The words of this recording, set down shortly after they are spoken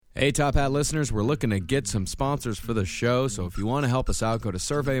Hey, Top Hat listeners, we're looking to get some sponsors for the show, so if you want to help us out, go to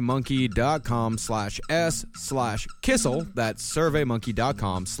surveymonkey.com/s/Kissel. That's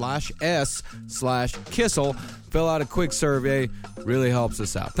surveymonkey.com/s/Kissel. Fill out a quick survey. Really helps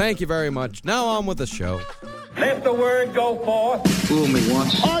us out. Thank you very much. Now on with the show. Let the word go forth. Fool me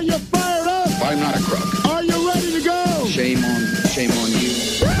once. Are you fired up? I'm not a crook. Are you ready to go? Shame on you.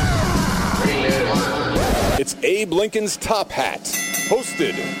 It's Abe Lincoln's Top Hat,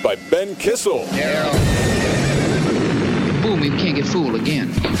 hosted by Ben Kissel. Fool me, can't get fooled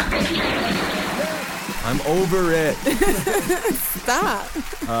again. I'm over it. Stop.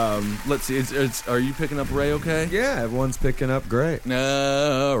 Let's see. Are you picking up Ray okay? Yeah, everyone's picking up great.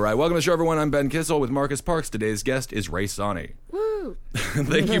 All right. Welcome to the show, everyone. I'm Ben Kissel with Marcus Parks. Today's guest is Ray Sonny. Woo.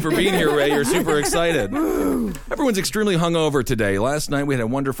 Thank you for being here, Ray. You're super excited. Everyone's extremely hungover today. Last night we had a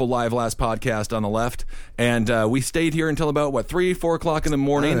wonderful live last podcast on the left, and we stayed here until about, 3, 4 o'clock in the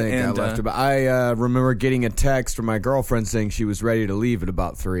morning. I remember getting a text from my girlfriend saying she was ready to leave at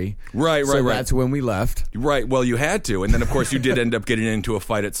about 3. Right. That's when we left. Right. Well, you had to, and then of course you did end up getting into a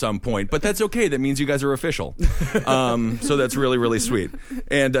fight at some point, but that's okay. That means you guys are official. So that's really, really sweet.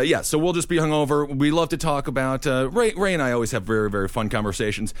 And so we'll just be hungover. We love to talk about Ray and I always have very, very fun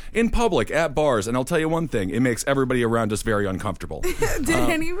conversations in public at bars, and I'll tell you one thing: it makes everybody around us very uncomfortable. Did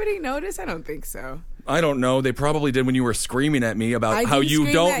anybody notice? I don't think so. I don't know. They probably did when you were screaming at me about how you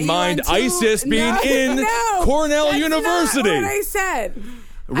scream don't at you mind ISIS being in Cornell University. That's not what I said.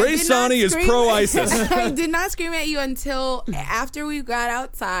 Ray Sonny is pro-ISIS. I did not scream at you until after we got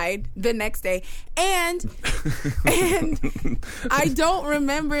outside the next day. And I don't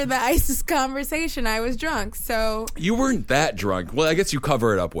remember the ISIS conversation. I was drunk, so... You weren't that drunk. Well, I guess you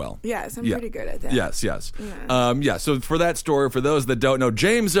cover it up well. Yes, I'm pretty good at that. Yes. So for that story, for those that don't know,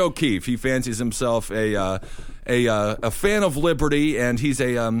 James O'Keefe, he fancies himself a fan of liberty, and he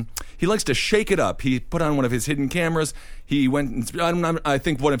likes to shake it up. He put on one of his hidden cameras. He went. I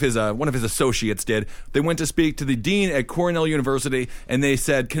think one of his associates did. They went to speak to the dean at Cornell University, and they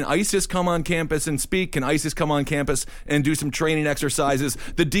said, "Can ISIS come on campus and speak? Can ISIS come on campus and do some training exercises?"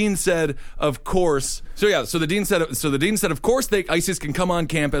 The dean said, "Of course." So the dean said, "Of course, ISIS can come on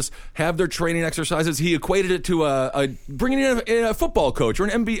campus, have their training exercises." He equated it to bringing in a football coach or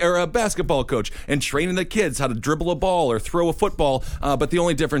an NBA or a basketball coach and training the kids how to dribble a ball or throw a football. But the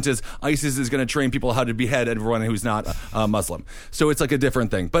only difference is ISIS is going to train people how to behead everyone who's not Muslim. So it's like a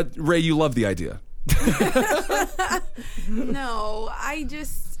different thing. But Ray, you love the idea. No,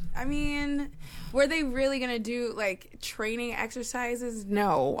 were they really going to do, training exercises?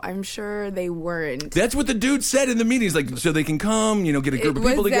 No, I'm sure they weren't. That's what the dude said in the meeting. He's like, so they can come, get a group of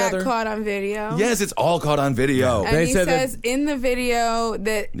people together. Was that caught on video? Yes, it's all caught on video. And he says in the video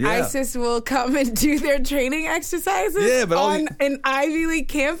that ISIS will come and do their training exercises on an Ivy League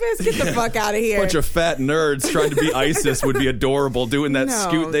campus? Get the fuck out of here. Bunch of fat nerds trying to be ISIS would be adorable, doing that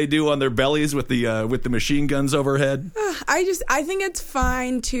scoot they do on their bellies with the machine guns overhead. I think it's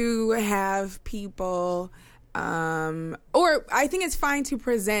fine to have people, or I think it's fine to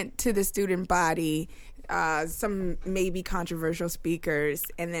present to the student body some maybe controversial speakers,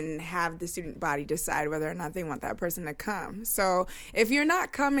 and then have the student body decide whether or not they want that person to come. So if you're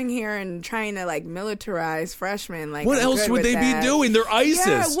not coming here and trying to militarize freshmen, what else would they be doing? They're ISIS.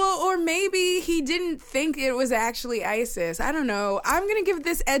 Yeah, well, or maybe he didn't think it was actually ISIS. I don't know. I'm gonna give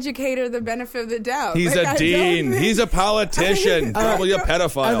this educator the benefit of the doubt. He's a dean. He's a politician. Probably a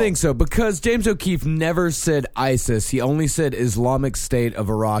pedophile. I think so, because James O'Keefe never said ISIS. He only said Islamic State of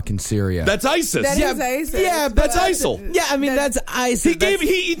Iraq and Syria. That's ISIS. That is ISIS. Yeah, that's ISIL. Yeah, I mean that's ISIS.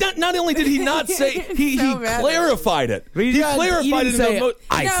 Not only did he not say, he clarified it. He clarified it. ISIS. No, but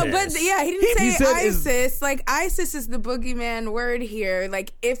he didn't say ISIS. ISIS is the boogeyman word here.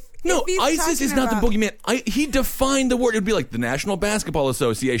 ISIS is not the boogeyman. He defined the word. It would be like the National Basketball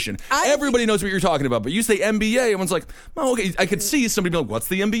Association. Everybody knows what you're talking about, but you say NBA, everyone's like, oh, okay. I could see somebody be like, what's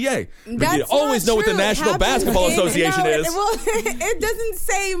the NBA? But you always know what the National Basketball Association is. Well, it doesn't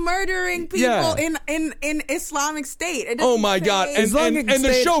say murdering people in Islamic State. Oh my God! And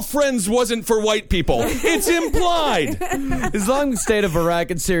the show Friends wasn't for white people. It's implied. Islamic State of Iraq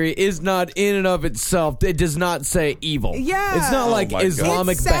and Syria is not in and of itself. It does not say evil. Yeah, it's not like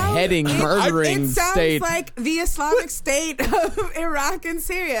Islamic beheading, murdering state. It sounds like the Islamic State of Iraq and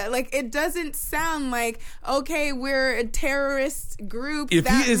Syria. It doesn't sound like, okay, we're a terrorist group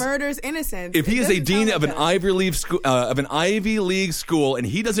that murders innocents. If he is a dean of an Ivy League school, and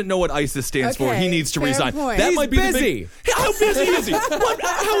he doesn't know what ISIS stands for, he needs to resign. Point. That He's might be busy. How busy is he?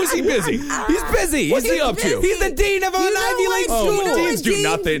 How is he busy? He's busy. What's he up to? He's the dean of an Ivy League school. Deans do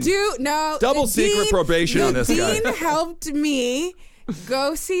nothing. Double secret probation on this guy. The dean helped me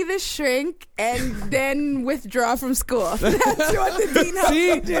go see the shrink and then withdraw from school. That's what the dean has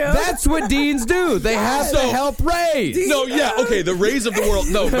See, to do. that's what deans do. They have to help Ray. No, yeah, okay, the Rays of the world.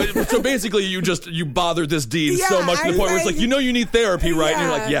 No, but so basically you bothered this dean so much to the point where it's like, you need therapy, right? And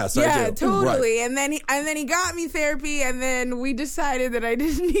you're like, yes, I do. Yeah, totally. Right. And then he got me therapy, and then we decided that I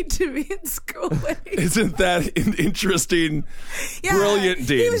didn't need to be in school anymore. Isn't that an interesting, brilliant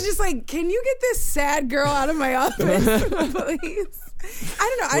dean? He was just like, "Can you get this sad girl out of my office, please?"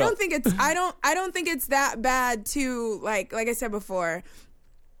 I don't know. I don't think it's that bad to like I said before,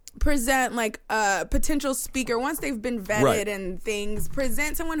 present like a potential speaker once they've been vetted and things.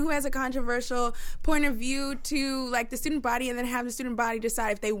 Present someone who has a controversial point of view to like the student body, and then have the student body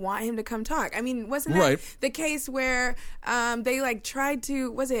decide if they want him to come talk. I mean, wasn't that the case where they like tried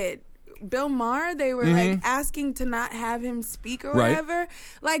to? Was it Bill Maher? They were like asking to not have him speak or whatever.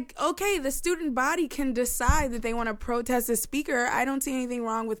 Like, okay, the student body can decide that they want to protest a speaker. I don't see anything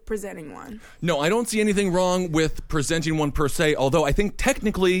wrong with presenting one. No, I don't see anything wrong with presenting one per se, although I think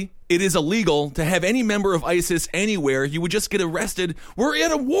technically it is illegal to have any member of ISIS anywhere. You would just get arrested. We're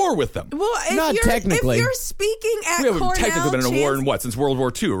at a war with them. Well, Not technically. If you're speaking at We haven't Cornell, technically been in a war in since World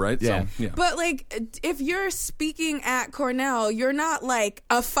War II, right? Yeah. So, yeah. But like, if you're speaking at Cornell, you're not like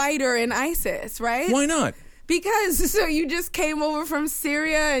a fighter in ISIS, right? Why not? Because so you just came over from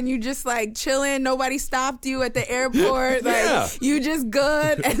Syria and you just like chilling. Nobody stopped you at the airport. Like you just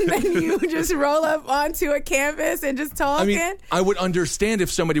good, and then you just roll up onto a campus and just talking. I mean, I would understand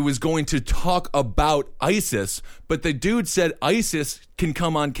if somebody was going to talk about ISIS, but the dude said ISIS can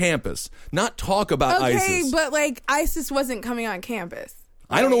come on campus, not talk about ISIS. Okay, but like ISIS wasn't coming on campus.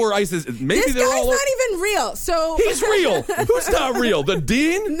 I don't know where ISIS is. Maybe This they're guy's all. not even real. So He's real. Who's not real? The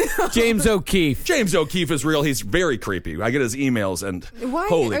dean? James O'Keefe. James O'Keefe is real. He's very creepy. I get his emails and Why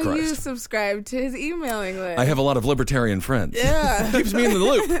holy are you Christ. subscribed to his emailing list? I have a lot of libertarian friends. Yeah. Keeps me in the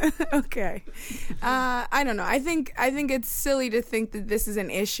loop. Okay. I don't know. I think it's silly to think that this is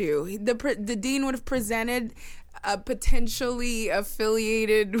an issue. The dean would have presented potentially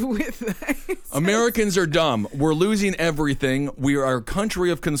affiliated with ISIS. Americans are dumb. We're losing everything. We are a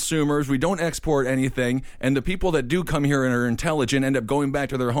country of consumers. We don't export anything. And the people that do come here and are intelligent end up going back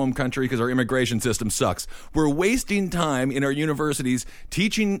to their home country because our immigration system sucks. We're wasting time in our universities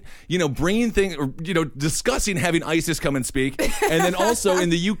teaching, bringing things, discussing having ISIS come and speak. And then also in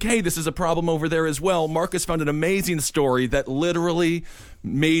the UK, this is a problem over there as well. Marcus found an amazing story that literally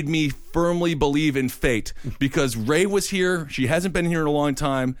made me firmly believe in fate because Ray was here. She hasn't been here in a long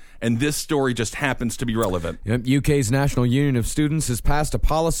time, and this story just happens to be relevant. Yep, UK's National Union of Students has passed a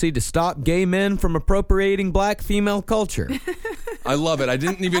policy to stop gay men from appropriating black female culture. I love it. I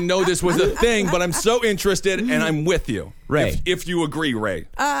didn't even know this was a thing, but I'm so interested, and I'm with you. Ray. If you agree, Ray.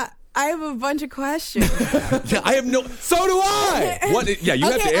 I have a bunch of questions. Yeah, I have no... So do I! What? Yeah, you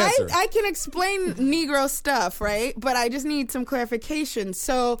have to answer. I can explain Negro stuff, right? But I just need some clarification.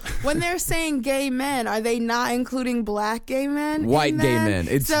 So when they're saying gay men, are they not including black gay men? White gay men.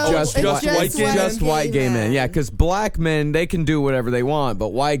 It's just white gay men. Yeah, because black men, they can do whatever they want,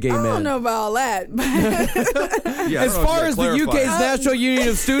 but white gay men. I don't know about all that. Yeah, as far as the UK's National Union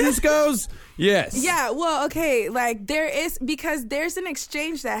of Students goes, yes. Yeah, well, okay, like there's an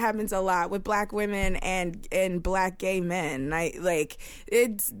exchange that happens a lot with black women and black gay men.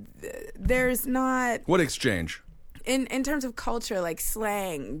 There's not What exchange? in terms of culture, like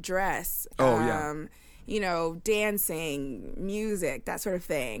slang, dress. Oh, yeah. Dancing, music, that sort of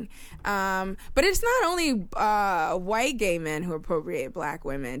thing. But it's not only white gay men who appropriate black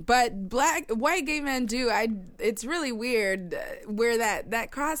women, but white gay men do. It's really weird where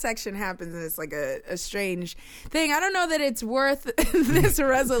that cross section happens, and it's like a strange thing. I don't know that it's worth this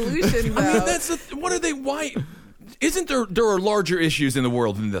resolution. Though. I mean, what are they? Why? Isn't there are larger issues in the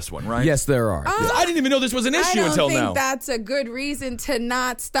world than this one, right? Yes, there are. I didn't even know this was an issue until now. I don't think that's a good reason to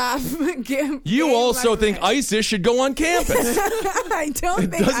not stop. You also think ISIS should go on campus. I don't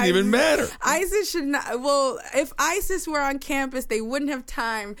think it doesn't even matter. ISIS should not. Well, if ISIS were on campus, they wouldn't have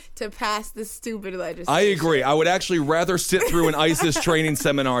time to pass this stupid legislation. I agree. I would actually rather sit through an ISIS training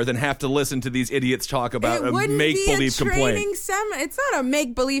seminar than have to listen to these idiots talk about a make-believe complaint. It's not a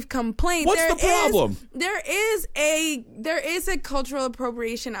make-believe complaint. What's the problem? There is a cultural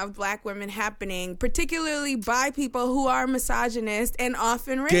appropriation of black women happening, particularly by people who are misogynist and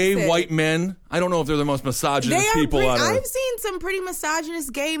often racist. Gay white men. I don't know if they're the most misogynist people on earth. I've seen some pretty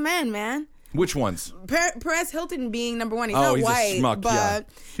misogynist gay men, man. Which ones? Perez Hilton being number one. He's not white. A schmuck, but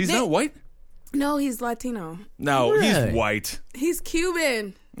he's not white? No, he's Latino. No, Really? he's white. He's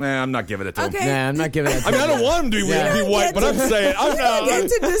Cuban. Nah, I'm not giving it to him. Okay. Nah, I'm not giving it to I mean, I him. don't want him to be white, but I'm saying I'm not. You get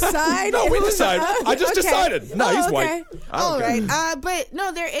to decide. No, we who's decide. I just okay. decided. No, he's okay. white. I don't All care. right. But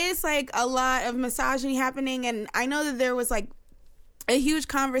no, there is like a lot of misogyny happening, and I know that there was like a huge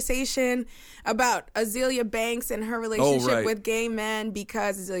conversation about Azealia Banks and her relationship right. with gay men,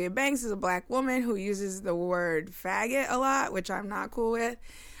 because Azealia Banks is a black woman who uses the word faggot a lot, which I'm not cool with.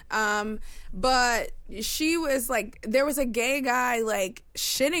 But she was like, there was a gay guy like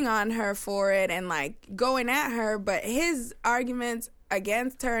shitting on her for it and like going at her, but his arguments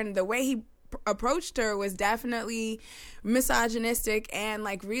against her and the way he approached her was definitely misogynistic and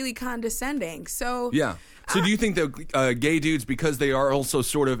like really condescending. So Yeah. So do you think that gay dudes, because they are also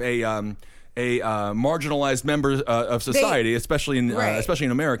sort of a marginalized member of society, especially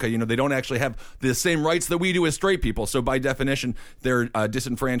in America, you know, they don't actually have the same rights that we do as straight people. So by definition, they're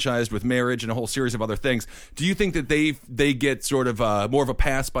disenfranchised with marriage and a whole series of other things. Do you think that they get sort of more of a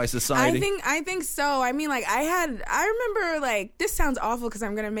pass by society? I think so. I mean, like I remember, like, this sounds awful because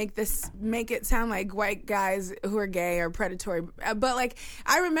I'm gonna make it sound like white guys who are gay are predatory, but like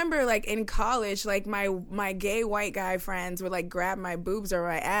I remember, like in college, like my gay white guy friends would like grab my boobs or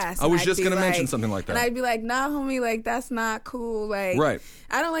my ass. I was and just I'd be gonna mention like- something like that. And I'd be like, nah, homie, like that's not cool. Like, Right.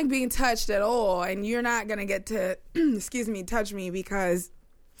 I don't like being touched at all, and you're not gonna get to, touch me because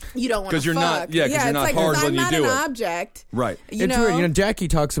you don't want to. 'Cause you're not- fuck. yeah, 'cause you're it's not like, hard 'cause when I'm you not do an it. object. Right. You It's know? weird. You know, Jackie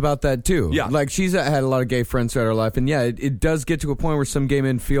talks about that too. Yeah. Like she's had a lot of gay friends throughout her life, and yeah, it does get to a point where some gay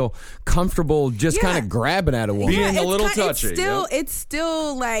men feel comfortable just Yeah. kind of grabbing at a woman. Being a it's little It's touchy, still, yeah. it's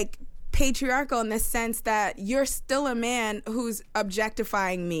still like patriarchal in the sense that you're still a man who's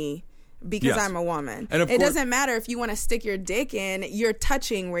objectifying me because Yes. I'm a woman. And of it course- doesn't matter if you want to stick your dick in, you're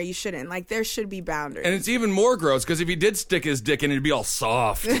touching where you shouldn't. Like, there should be boundaries. And it's even more gross because if he did stick his dick in, it'd be all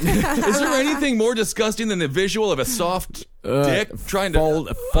soft. Is there anything more disgusting than the visual of a soft dick trying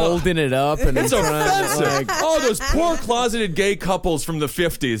to folding it up, and It's then trying to, offensive. like, Oh, those poor closeted gay couples from the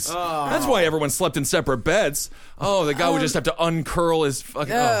 50s. That's why everyone slept in separate beds. Oh, the guy would just have to uncurl his fucking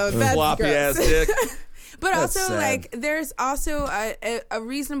that's floppy ass gross. dick. But That's also, sad. like, there's also a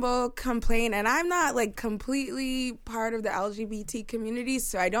reasonable complaint, and I'm not, like, completely part of the LGBT community,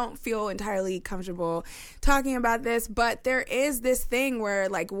 so I don't feel entirely comfortable talking about this, but there is this thing where,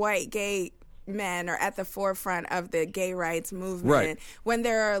 like, white gay men are at the forefront of the gay rights movement. Right. When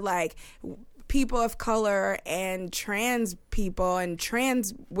there are, like, people of color and trans people and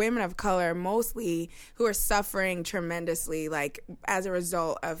trans women of color mostly who are suffering tremendously, like, as a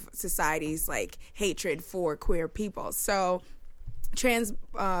result of society's like hatred for queer people. So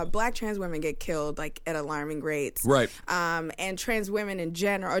black trans women get killed like at alarming rates, Right. And trans women in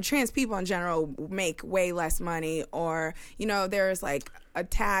general, or trans people in general, make way less money, or, you know, there's like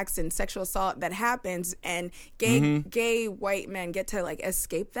attacks and sexual assault that happens, and gay white men get to like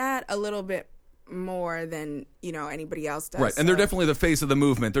escape that a little bit more than, you know, anybody else does. Right, and they're definitely the face of the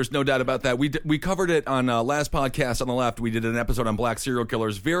movement. There's no doubt about that. We covered it on last podcast on the left. We did an episode on black serial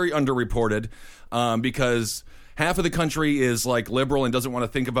killers, very underreported, because half of the country is like liberal and doesn't want to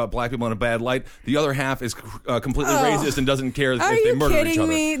think about black people in a bad light. The other half is completely racist and doesn't care if Are they you murder each kidding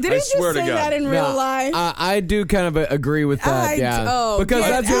other. me? Did I he just swear say to God. that in real life? I do kind of agree with that. Because get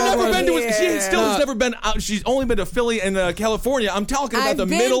that's You've what out never of been to. here. She still has never been out. She's only been to Philly and California. I'm talking about I've the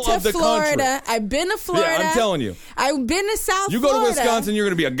been middle to of the Florida. country. I've been to Florida. Yeah, I'm telling you. I've been to South You go Florida. to Wisconsin, you're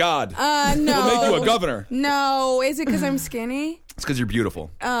going to be a god. No. We'll make you a governor. No. Is it because I'm skinny? It's because you're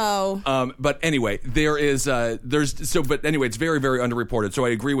beautiful. Oh. But anyway, it's very, very underreported. So I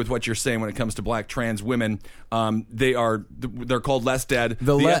agree with what you're saying when it comes to black trans women. They're called less dead.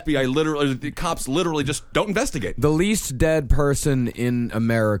 The FBI the cops literally just don't investigate. The least dead person in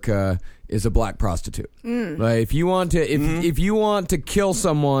America is a black prostitute. Like, if you want to, if you want to kill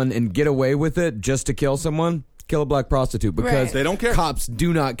someone and get away with it just to kill someone, kill a black prostitute, because Right. They don't care. Cops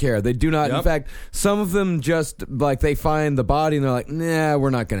do not care. They do not. In Yep. fact, some of them just like they find the body and they're like, nah, we're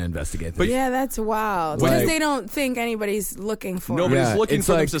not going to investigate this. Yeah, that's wild. Like- Because they don't think anybody's looking for Nobody's Yeah, looking it's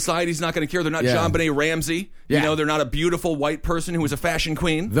for them. like- Society's not going to care. They're not Yeah. John Benet Ramsey. Yeah. You know, they're not a beautiful white person who is a fashion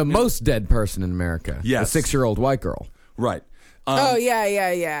queen. The most dead person in America. Yes. The 6-year-old white girl. Right. Oh,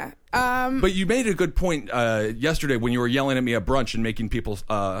 yeah. But you made a good point yesterday when you were yelling at me at brunch and making people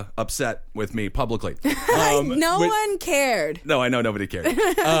upset with me publicly. No one cared. No, I know nobody cared.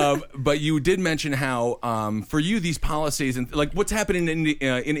 But you did mention how, for you, these policies and like what's happening in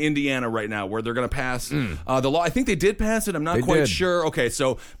Indiana right now, where they're going to pass the law. I think they did pass it. I'm not They quite did. sure. Okay,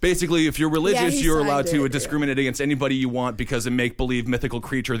 so basically, if you're religious, he you're signed allowed to it, discriminate against anybody you want because a make-believe mythical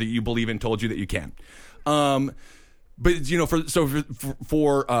creature that you believe in told you that you can. But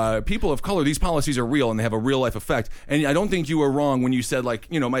for people of color, these policies are real and they have a real life effect. And I don't think you were wrong when you said,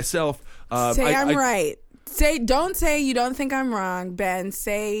 like, myself. Say I'm right. Don't say you don't think I'm wrong, Ben.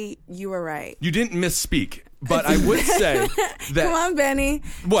 Say you were right. You didn't misspeak, but I would say that. Come on, Benny.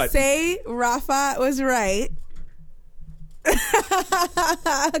 What? Say Rafa was right.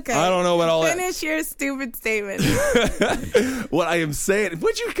 Okay. I don't know about all that. Finish your stupid statement. What I am saying,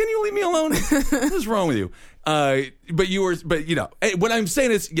 can you leave me alone? What is wrong with you? What I'm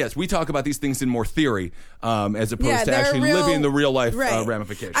saying is, yes, we talk about these things in more theory, as opposed to actually living the real life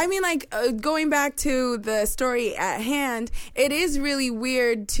ramifications. I mean, going back to the story at hand, it is really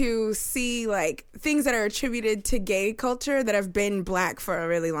weird to see like things that are attributed to gay culture that have been black for a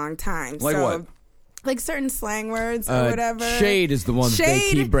really long time. Like what? Like certain slang words or whatever. Shade is the one that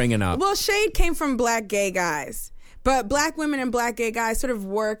they keep bringing up. Well, shade came from black gay guys. But black women and black gay guys sort of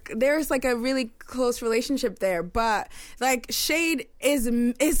work. There's like a really close relationship there. But like shade is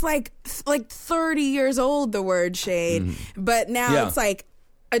like 30 years old, the word shade. But now it's like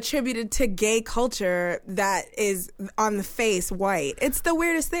attributed to gay culture that is on the face white. It's the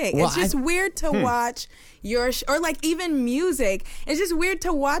weirdest thing. Well, it's just weird to watch your or like even music. It's just weird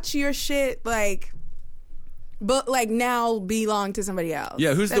to watch your shit but now belong to somebody else.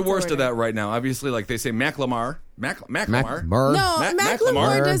 Yeah, who's the worst of that right now? Obviously, like they say Macklemore. Macklemore. No,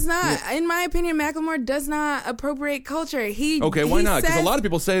 Macklemore does not. In my opinion, Macklemore does not appropriate culture. Why not? Because a lot of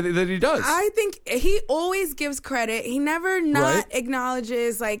people say that he does. I think he always gives credit. He never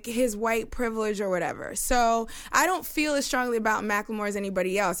acknowledges like his white privilege or whatever. So I don't feel as strongly about Macklemore as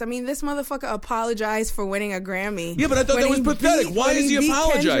anybody else. I mean, this motherfucker apologized for winning a Grammy. Yeah, but I thought that was pathetic. Why is he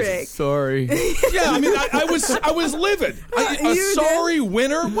apologizing? Sorry. Yeah, I mean, I was livid. A sorry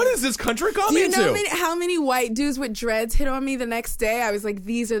winner? What is this country coming into? You know how many white dudes with dreads hit on me the next day? I was like,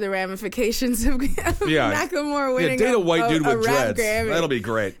 these are the ramifications of Macklemore winning date a white dude with dreads. Grammy. That'll be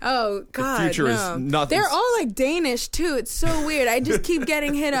great. Oh, God, the future is nothing. They're all like Danish, too. It's so weird. I just keep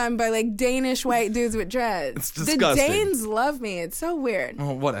getting hit on by like Danish white dudes with dreads. It's disgusting. The Danes love me. It's so weird.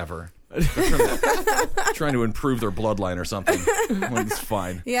 Oh, whatever. Trying to improve their bloodline or something. Well, it's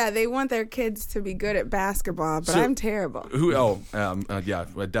fine. Yeah, they want their kids to be good at basketball, but I'm terrible. Yeah,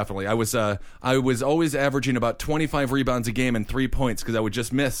 definitely. I was always averaging about 25 rebounds a game and 3 points because I would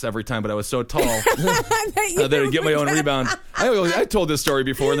just miss every time, but I was so tall that I'd get my own rebound. I told this story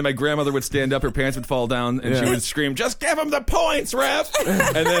before, and then my grandmother would stand up, her pants would fall down, and she would scream, "Just give him the points, ref!"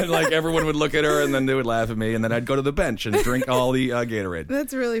 And then like everyone would look at her, and then they would laugh at me, and then I'd go to the bench and drink all the Gatorade.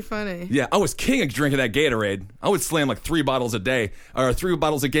 That's really funny. Yeah, I was king of drinking that Gatorade. I would slam like 3 bottles a day, or 3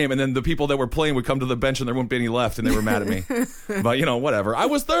 bottles a game, and then the people that were playing would come to the bench and there wouldn't be any left, and they were mad at me. But, whatever. I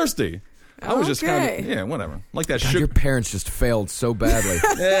was thirsty. I was just kind of, whatever. Like that God, your parents just failed so badly.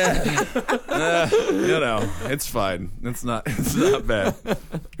 It's fine. It's not bad.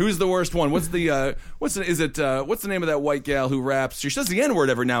 Who's the worst one? What's the name of that white gal who raps? She says the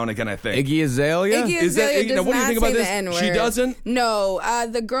N-word every now and again, I think. Iggy Azalea? Is that, what do you think about this? N-word. She doesn't? No,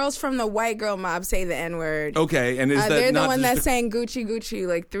 the girls from the white girl mob say the N-word. Okay, and is that they're not the one that sang Gucci Gucci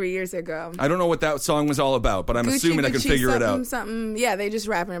like 3 years ago. I don't know what that song was all about, but I'm assuming I can figure it out. Yeah, they just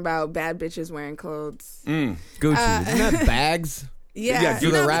rapping about bad bitches wearing clothes. Gucci. Isn't that bags? Yeah.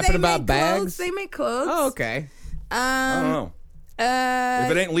 So they're rapping about bags? They make clothes. Oh, okay. I don't know.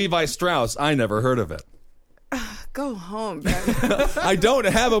 If it ain't Levi Strauss, I never heard of it. Go home, Ben. I don't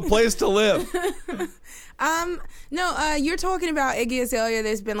have a place to live. You're talking about Iggy Azalea.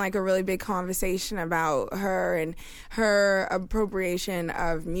 There's been like a really big conversation about her and her appropriation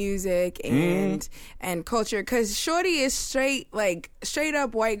of music and culture. Because Shorty is straight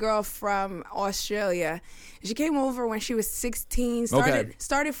up white girl from Australia. She came over when she was 16.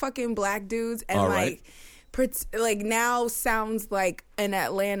 Started fucking black dudes and now sounds like an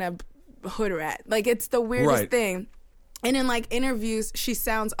Atlanta hood rat. Like it's the weirdest thing. And in like interviews, she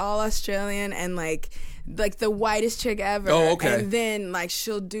sounds all Australian and like the whitest chick ever. Oh, okay. And then like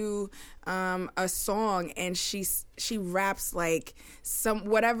she'll do a song and she raps like some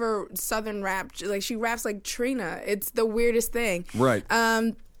whatever southern rap, like she raps like Trina. It's the weirdest thing. Right.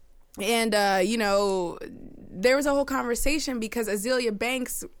 There was a whole conversation because Azealia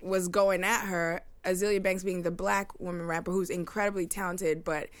Banks was going at her. Azealia Banks being the black woman rapper who's incredibly talented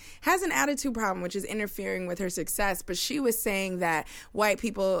but has an attitude problem, which is interfering with her success. But she was saying that white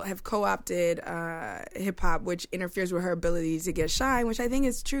people have co-opted hip-hop, which interferes with her ability to get shine, which I think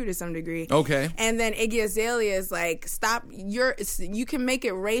is true to some degree. Okay. And then Iggy Azalea is like, stop, you can make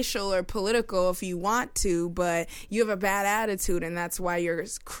it racial or political if you want to, but you have a bad attitude, and that's why you're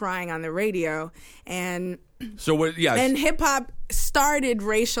crying on the radio. And... So what? Yeah. And hip hop started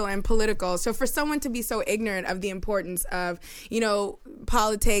racial and political. So for someone to be so ignorant of the importance of,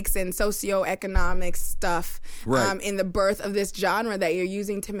 politics and socioeconomic stuff in the birth of this genre that you're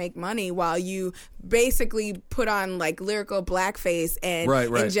using to make money, while you basically put on like lyrical blackface and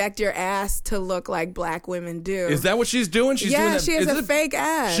inject your ass to look like black women do. Is that what she's doing? She's doing that. She has a fake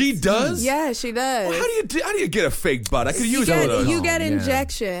ass. She does? Yeah, she does. Well, how do you get a fake butt? I could use one of those. You get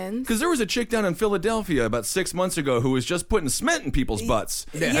injections. Because there was a chick down in Philadelphia about 6 months ago who was just putting cement in people's butts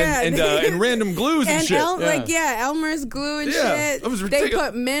and random glues and shit. Elmer's glue and shit. It was they ridiculous.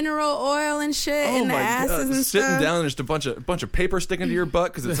 put mineral oil and shit in the asses and Sitting stuff. down and just a bunch of paper sticking to your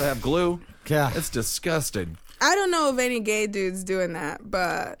butt because it's have glue. Yeah. It's disgusting. I don't know of any gay dudes doing that,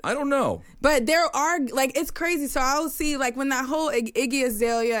 but I don't know. But there are, like, it's crazy. So I'll see, like, when that whole Iggy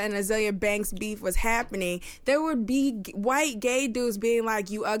Azalea and Azalea Banks beef was happening, there would be white gay dudes being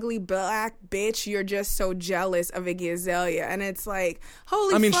like, "You ugly black bitch, you're just so jealous of Iggy Azalea." And it's like,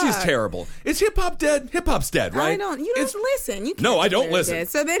 holy fuck. She's terrible. Is hip hop dead? Hip hop's dead, right? You don't listen. You can't No, I don't declare listen. dead.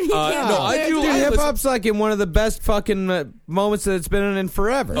 So then he can't. No, I do. Dude, hip hop's like in one of the best fucking moments that it's been in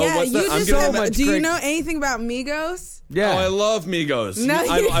forever. Yeah, what's that? you I'm just getting have, much do you great- know anything about Migos? Yeah. Oh, I love Migos. No,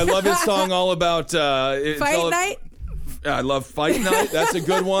 you I love his song all about Fight Night? Yeah, I love Fight Night. That's a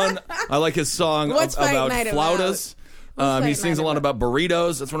good one. I like his song What's Fight about Night flautas. He Fight sings a Night lot about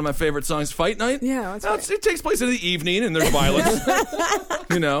burritos. That's one of my favorite songs. Fight Night? Yeah, It takes place in the evening and there's violence.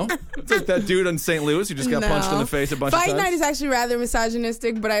 It's like that dude in St. Louis who just got punched in the face a bunch of Fight times. Night is actually rather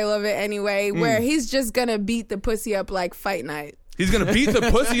misogynistic, but I love it anyway, where he's just gonna beat the pussy up like Fight Night. He's gonna beat the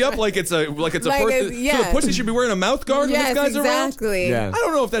pussy up like it's a person. yeah. So the pussy should be wearing a mouth guard when this guy's around. Exactly. Yeah. I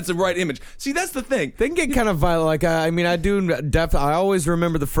don't know if that's the right image. See, that's the thing. They can get kind of violent. Like I do. I always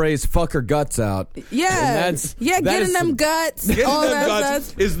remember the phrase "fuck her guts out." Yeah, And getting them guts. Getting all them that guts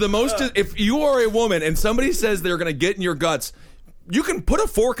stuff. is the most. If you are a woman and somebody says they're going to get in your guts, you can put a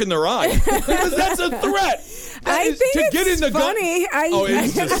fork in their eye because that's a threat. I think to it's get in the funny.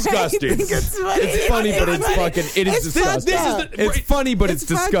 It's disgusting. I think it's funny. It's funny, but it's fucking. It is It's disgusting. fucked up. It's funny, but it's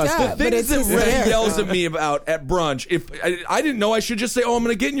fucked disgusting. up. The But things it's that Ray hysterical. yells at me about at brunch, if I didn't know, I should just say, "Oh, I'm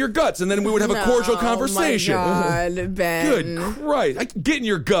going to get in your guts," and then we would have a cordial conversation. My God, Ben. Good Christ! I can get in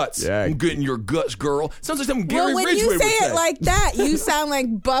your guts. Yeah. I'm getting your guts, girl. Sounds like something Gary Well, when Ridgway you would say say. it like that, you sound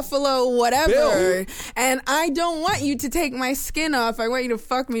like Buffalo whatever. Bill. And I don't want you to take my skin off. I want you to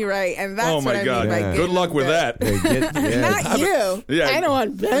fuck me right. And that's Oh my what God! I mean by Yeah. Good getting luck them with guts. that. Not you. Yeah. I don't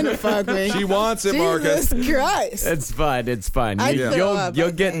want Ben to fuck me. She wants it, Marcus. Jesus Christ. It's fine. It's fine. I'd throw You'll up, you'll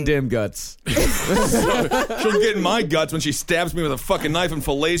I get in think. dim guts. She'll get in my guts when she stabs me with a fucking knife and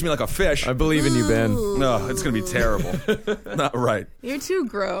fillets me like a fish. I believe in you, Ben. No, it's gonna be terrible. Not right. You're too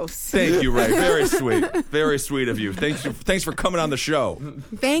gross. Thank you, Ray. Very sweet. Very sweet of you. Thanks for coming on the show.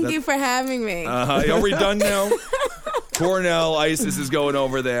 Thank you for having me. Are we done now? Cornell, ISIS is going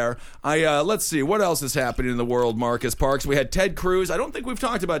over there. Let's see, what else is happening in the world, Marcus Parks? We had Ted Cruz. I don't think we've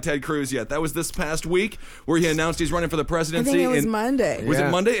talked about Ted Cruz yet. That was this past week where he announced he's running for the I presidency. think it was in- Monday. Was Yeah.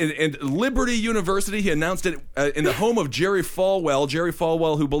 it Monday? And Liberty University, he announced it in the home of Jerry Falwell. Jerry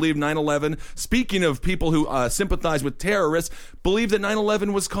Falwell, who believed 9/11, speaking of people who sympathize with terrorists, believed that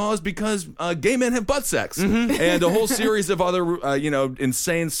 9/11 was caused because gay men have butt sex. And a whole series of other,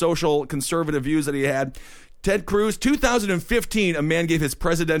 insane social conservative views that he had. Ted Cruz, 2015, a man gave his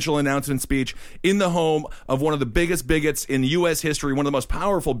presidential announcement speech in the home of one of the biggest bigots in U.S. history, one of the most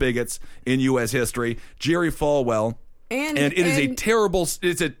powerful bigots in U.S. history, Jerry Falwell. And it is a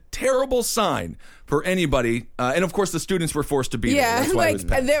terrible sign for anybody. And of course, the students were forced to be there. Yeah, That's why it was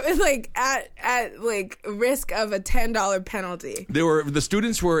passed. there was at risk of a $10 penalty. The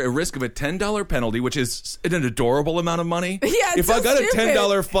students were at risk of a $10 penalty, which is an adorable amount of money. Yeah, it's if so I got a stupid.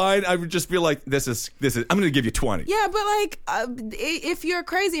 $10 fine, I would just be like, "This is. I'm going to give you 20." Yeah, but if you're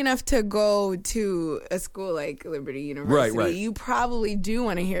crazy enough to go to a school like Liberty University, Right. you probably do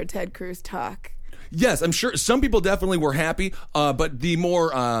want to hear Ted Cruz talk. Yes, I'm sure some people definitely were happy, but the more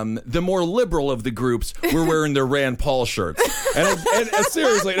liberal of the groups were wearing their Rand Paul shirts. And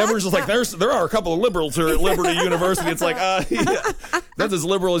seriously, everyone's just like, there are a couple of liberals here at Liberty University. It's like, yeah, that's as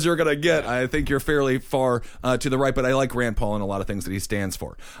liberal as you're going to get. I think you're fairly far to the right, but I like Rand Paul and a lot of things that he stands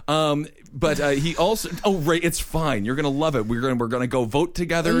for. But he also, Ray, it's fine. You're going to love it. We're going to go vote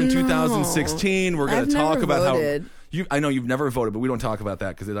together in 2016. We're going to talk never about voted. how. I know you've never voted, but we don't talk about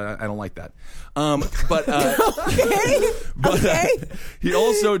that because I don't like that. Okay. He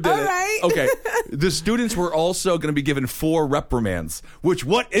also did All it. right. Okay. The students were also going to be given 4 reprimands, which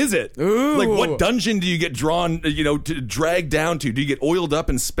what is it? Ooh. Like what dungeon do you get dragged down to? Do you get oiled up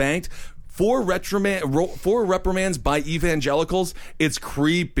and spanked? 4 reprimands by evangelicals. It's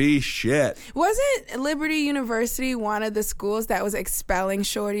creepy shit. Wasn't Liberty University one of the schools that was expelling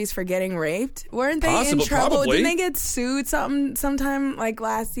shorties for getting raped? Weren't they in Possible- trouble? probably. Didn't they get sued sometime like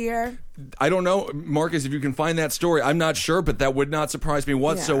last year? I don't know, Marcus, if you can find that story. I'm not sure, but that would not surprise me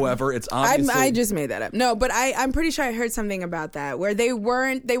whatsoever. It's obviously... I just made that up. No, but I'm pretty sure I heard something about that where they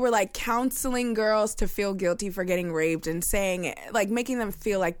were like counseling girls to feel guilty for getting raped and saying, like, making them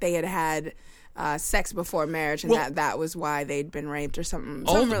feel like they had sex before marriage and that was why they'd been raped or something.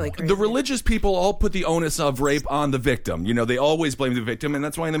 Something really crazy. The religious people all put the onus of rape on the victim. You know, they always blame the victim, and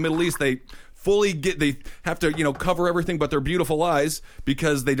that's why in the Middle East they have to, cover everything but their beautiful eyes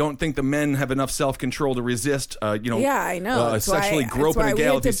because they don't think the men have enough self-control to resist, Yeah, I know. sexually groping a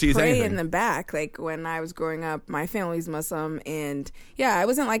gal if he sees pray anything. in the back. Like when I was growing up, my family's Muslim, and I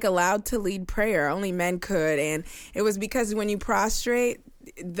wasn't like allowed to lead prayer. Only men could, and it was because when you prostrate,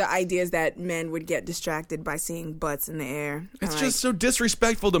 the idea is that men would get distracted by seeing butts in the air. It's just so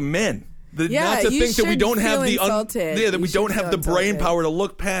disrespectful to men. Yeah, not to you think that we should don't have feel the insulted. that we You don't should have feel the brain insulted. power to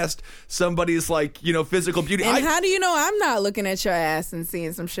look past somebody's physical beauty. And how do you know I'm not looking at your ass and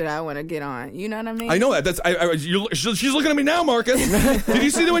seeing some shit I want to get on? You know what I mean? I know that. She's looking at me now, Marcus. Did you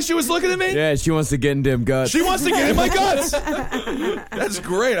see the way she was looking at me? Yeah, she wants to get into them guts. She wants to get in my guts. That's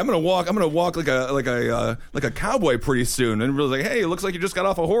great. I'm gonna walk like a cowboy pretty soon, and be like, "Hey, it looks like you just got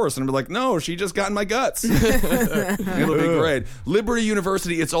off a horse." And be like, "No, she just got in my guts." It'll be great. Liberty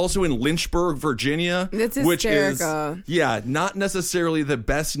University. It's also in Lynchburg, Virginia, That's which is hysterical. not necessarily the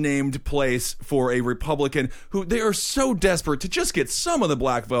best named place for a Republican who they are so desperate to just get some of the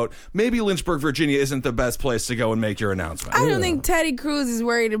black vote. Maybe Lynchburg, Virginia, isn't the best place to go and make your announcement. I don't think Teddy Cruz is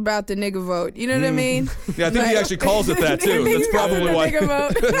worried about the nigga vote. You know what I mean? Yeah, I think he actually calls it that too. That's probably why. Nigga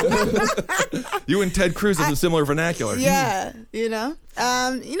vote. You and Ted Cruz have a similar vernacular. Yeah,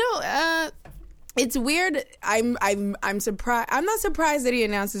 it's weird. I'm surprised. I'm not surprised that he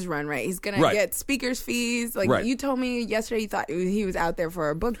announced his run. Right, he's gonna get speakers fees. Like Right. you told me yesterday, you thought he was out there for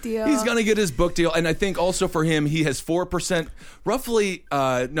a book deal. He's going to get his book deal. And I think also for him, he has 4%, roughly,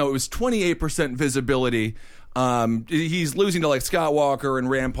 it was 28% visibility. He's losing to like Scott Walker and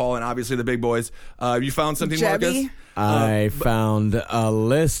Rand Paul and obviously the big boys. You found something, Marcus? Jebby? I found a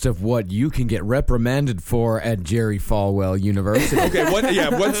list of what you can get reprimanded for at Jerry Falwell University. Okay,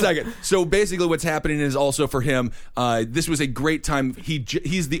 one second. So basically what's happening is also for him, this was a great time.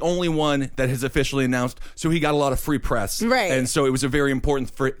 He's the only one that has officially announced, so he got a lot of free press. Right. And so it was a very important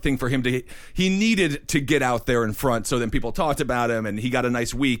thing for him he needed to get out there in front, so then people talked about him, and he got a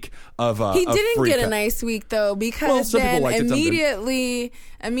nice week of He didn't free get a press. nice week though, because Well, some people then liked it, some didn't.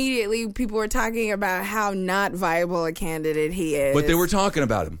 immediately people were talking about how not viable a candidate he is. But they were talking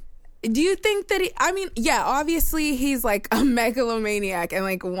about him. Do you think that obviously he's like a megalomaniac and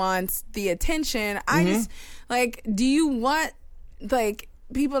like wants the attention. I just do you want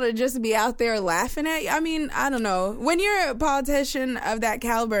people to just be out there laughing at you? I mean, I don't know. When you're a politician of that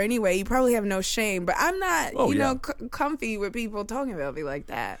caliber anyway, you probably have no shame, but I'm not, comfy with people talking about me like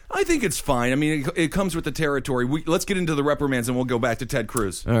that. I think it's fine. I mean, it comes with the territory. Let's get into the reprimands, and we'll go back to Ted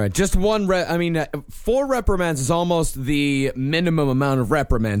Cruz. All right, just one. 4 reprimands is almost the minimum amount of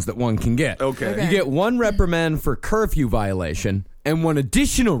reprimands that one can get. Okay. You get 1 reprimand for curfew violation and 1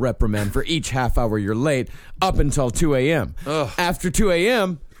 additional reprimand for each half hour you're late up until 2 a.m. After 2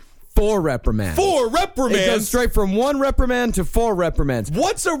 a.m., 4 reprimands. 4 reprimands? It goes straight from 1 reprimand to 4 reprimands.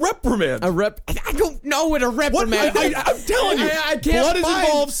 What's a reprimand? I don't know what a reprimand is. I'm telling you. I can't Blood is find-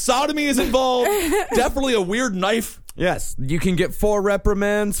 involved. Sodomy is involved. Definitely a weird knife. Yes, you can get 4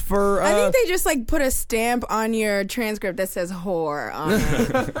 reprimands for... I think they just put a stamp on your transcript that says whore on it.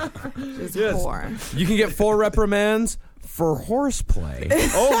 Just whore. You can get 4 reprimands for horseplay.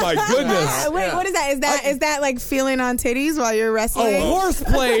 Oh my goodness. Wait, what is that? Is that like feeling on titties while you're wrestling?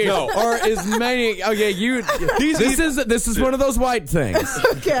 Horseplay or as many. Okay, this is one of those white things.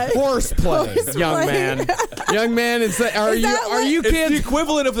 Okay. Horseplay, young man. Young man, are you It's kids? the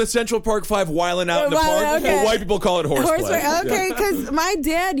equivalent of the Central Park 5 whiling out in the park. Okay. But white people call it horseplay. Okay, because my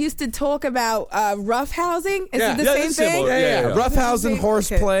dad used to talk about roughhousing. Is it the same it's thing? similar. Yeah. Roughhousing,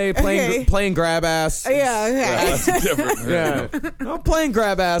 horseplay, Okay. playing grab ass. Yeah, okay. That's different. Yeah. No, playing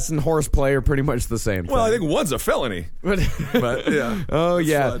grab ass and horseplay are pretty much the same thing. Well, I think one's a felony. But yeah. Oh,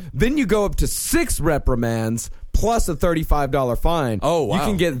 yeah. fun. Then you go up to 6 reprimands plus a $35 fine. Oh, wow. You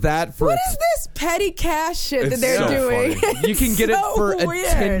can get that for... What is this petty cash shit that It's they're so doing? funny. You can get it so for weird.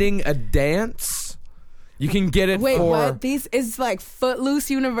 attending a dance. You can get it Wait, for... what? These is like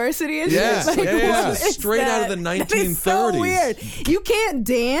Footloose University and Yeah, shit? Like, yeah. what is Straight out of that? the That is so 1930s. weird. You can't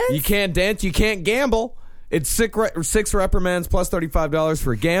dance? You can't dance. You can't gamble. It's six reprimands plus $35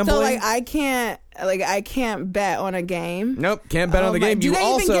 for gambling. So I can't bet on a game. Nope, can't bet on the game. Do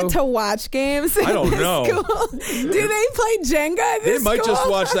they even get to watch games? I don't in know. School? Do they play Jenga at They this might school? just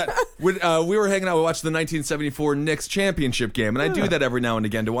watch that. When we were hanging out, we watched the 1974 Knicks championship game, and I do that every now and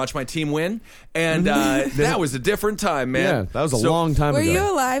again to watch my team win. And that was a different time, man. Yeah, that was a long time Were ago.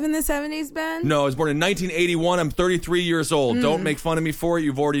 you alive in the 70s, Ben? No, I was born in 1981. I'm 33 years old. Don't make fun of me for it.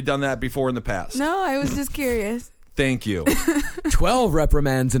 You've already done that before in the past. No, I was just curious. Thank you. 12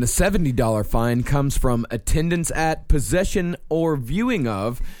 reprimands and a $70 fine comes from attendance at, possession, or viewing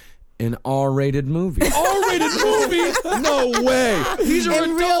of an R-rated movie. R-rated movie? No way. These are In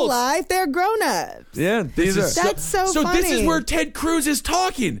adults. real life, they're grown-ups. Yeah, these are. That's so funny. This is where Ted Cruz is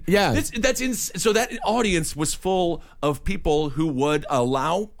talking. Yeah. So that audience was full of people who would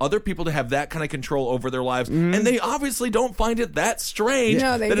allow other people to have that kind of control over their lives, and they obviously don't find it that strange.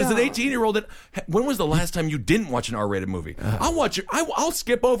 No, they that as an don't. 18-year-old, when was the last time you didn't watch an R-rated movie? I'll watch it. I'll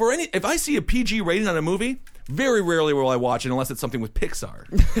skip over any. If I see a PG rating on a movie, very rarely will I watch it unless it's something with Pixar.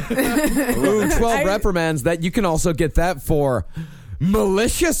 Ooh, 12 reprimands. That you can also get that for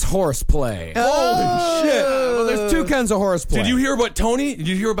malicious horseplay. Holy shit. Well, there's two kinds of horseplay. Did you hear about Tony? Did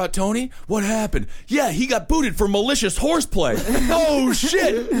you hear about Tony? What happened? Yeah, he got booted for malicious horseplay. Oh,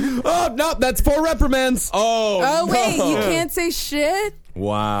 shit. Oh, no, that's 4 reprimands. Oh, wait, no. you can't say shit?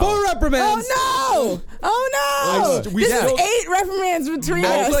 Wow. 4 reprimands. Oh, no. Oh, no. We This still- is 8 reprimands between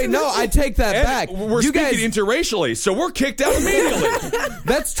Actually, us. no, I take that And back. we're you speaking guys, interracially, so we're kicked out immediately.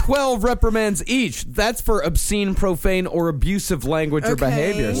 that's 12 reprimands each. That's for obscene, profane, or abusive language or Okay.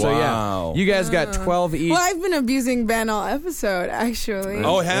 behavior. So Wow. yeah, you guys got 12 each. Well, I've been abusing Ben all episode, actually.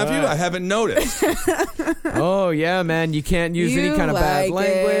 Oh, have you? I haven't noticed. Oh yeah, man, you can't use any kind of bad like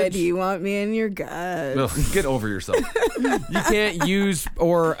language. it. You want me in your gut. Ugh, get over yourself. You can't use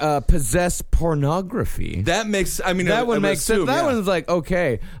or possess pornography. That makes, I mean, That I one would makes assume, sense. That yeah. one's like,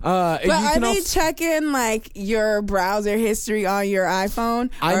 okay. But you are can they also- checking like your browser history on your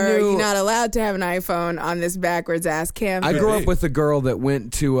iPhone? I or are knew- you not allowed to have an iPhone on this backwards ass campus? I grew up with a girl that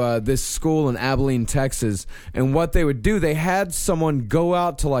went to this school in Abilene, Texas, and what they would do, they had someone go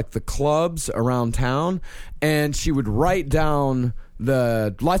out to like the clubs around town, and she would write down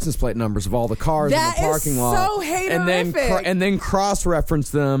the license plate numbers of all the cars That in the is parking lot, so and then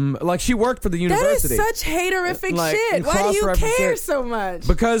cross-reference them. Like she worked for the That university. is such haterific Like, shit. Why do you cross-reference care it. so much?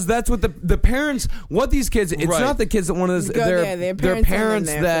 Because that's what the parents, what these kids, it's Right. not the kids that want to, Their they're parents parents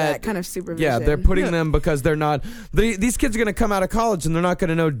send them there for that kind of supervision. yeah, they're putting them because they're not, these kids are going to come out of college and they're not going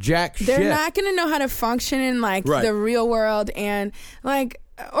to know jack They're shit. not going to know how to function in like Right. the real world, and like,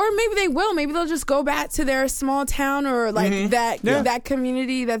 or maybe they will. Maybe they'll just go back to their small town or like that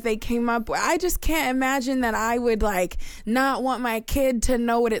community that they came up with. I just can't imagine that I would like not want my kid to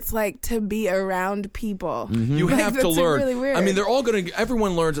know what it's like to be around people. You Like, have to that's learn. really weird. I mean, they're all going to.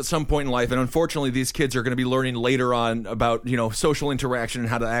 Everyone learns at some point in life, and unfortunately, these kids are going to be learning later on about social interaction and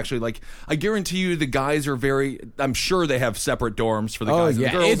how to actually like. I guarantee you, the guys are very. I'm sure they have separate dorms for the Oh guys and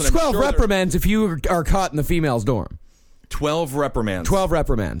yeah, the girls. it's and I'm 12 sure they're- reprimands if you are caught in the female's dorm. 12 reprimands. 12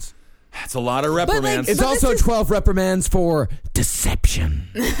 reprimands. That's a lot of reprimands. It's But also this is- 12 reprimands for deception.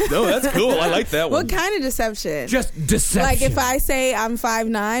 No, that's cool. I like that one. What kind of deception? Just deception. like if I say I'm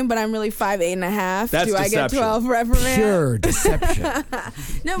 5'9", but I'm really 5'8.5", That's do I get deception. 12 reprimands? pure deception.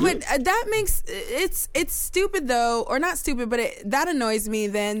 No, but that makes it's stupid though, or not stupid, but that annoys me.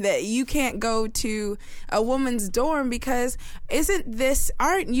 Then that you can't go to a woman's dorm because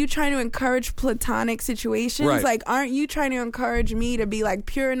aren't you trying to encourage platonic situations? Right. Like, aren't you trying to encourage me to be like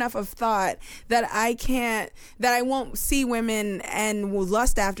pure enough of thought that I won't see women and will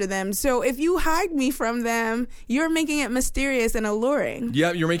lust after them? So if you hide me from them, you're making it mysterious and alluring.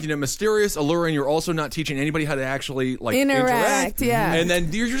 Yeah, you're making it mysterious, alluring. You're also not teaching anybody how to actually like interact. Yeah. And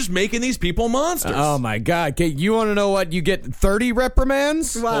then you're just making these people monsters. Oh my God! Okay, you want to know what you get? 30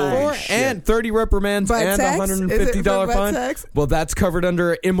 reprimands Why? for, and 30 reprimands Butt and sex? $150 Is it for butt fine. sex? Well, that's covered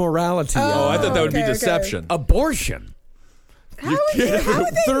under immorality. Oh, I thought that would be okay. deception. Abortion. How would they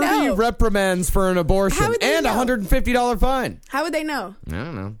 30 know? reprimands for an abortion How would they and a know? $150 fine. How would they know? I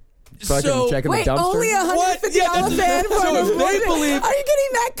don't know. So I So- can check in Wait, the dumpster. only $150 What? Yeah, fan for so an if they abortion? believe- Are you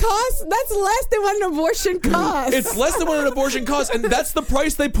getting that cost? That's less than what an abortion costs. It's less than what an abortion costs, and that's the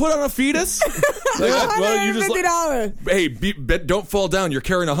price they put on a fetus? $150. Hey, don't fall down. You're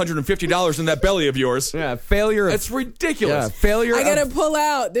carrying $150 in that belly of yours. Yeah, failure. It's Yeah, ridiculous. failure. I gotta of- pull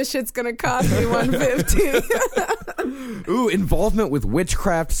out. This shit's gonna cost me $150. Ooh, involvement with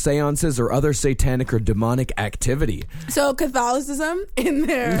witchcraft, seances, or other satanic or demonic activity. So Catholicism in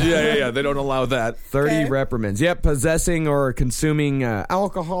there. Yeah. Yeah. They don't allow that. 30 Okay. reprimands. Yep, possessing or consuming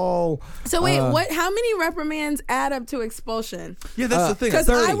alcohol. So wait, how many reprimands add up to expulsion? Yeah, that's the thing. Because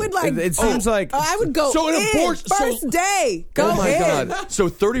 30. I would like. It seems like. I would go So an in abortion- first day. Go Oh my in. God! So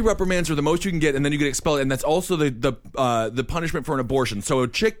 30 reprimands are the most you can get, and then you get expelled, and that's also the punishment for an abortion. So a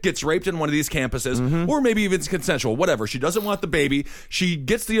chick gets raped in one of these campuses, or maybe even it's consensual, whatever. She doesn't want the baby. She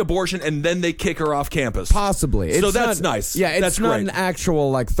gets the abortion, and then they kick her off campus. Possibly. So It's that's not- nice. Yeah, it's That's not great. an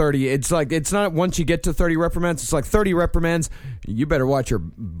actual like 30. It's like it's not once you get to 30 reprimands. It's like 30 reprimands. You better watch your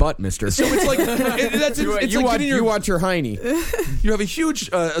butt, mister. So it's like it's like watch, getting your, you watch your hiney. you have a huge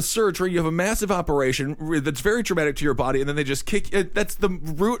a surgery, you have a massive operation that's very traumatic to your body, and then they just kick it. That's the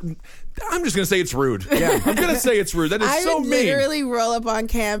root. I'm just gonna say it's rude. Yeah, I'm gonna say it's rude. That is I so would mean. literally roll up on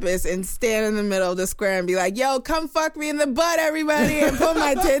campus and stand in the middle of the square and be like, "Yo, come fuck me in the butt, everybody," and put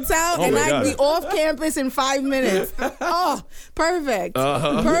my tits out, Oh and my I'd God. be off campus in 5 minutes. Oh, perfect,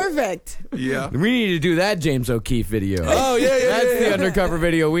 perfect. Yeah. We need to do that James O'Keefe video. Oh yeah. That's the undercover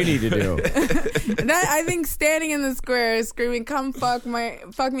video we need to do. I think standing in the square screaming, "Come fuck me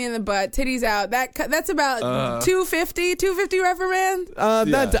in the butt, titties out." That's about 250 reprimand.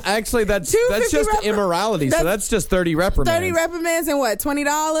 That's 250 just immorality. So that's just 30 reprimands. 30 reprimands and what? $20?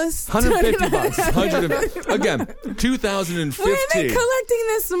 $150. Again, 2015. Where are they collecting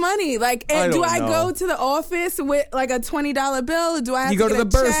this money? Like, I do don't I know. go to the office with like a $20 bill? Or do I have You to go to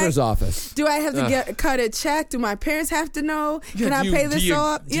get the a check? bursar's office. Do I have to cut a check? Do my parents have to know? Can I pay this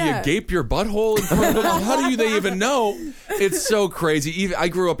off? Do you gape your butthole in front of them? How do they even know? It's so crazy. I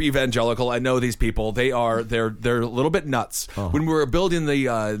grew up evangelical. I know these people. They're a little bit nuts. When we were building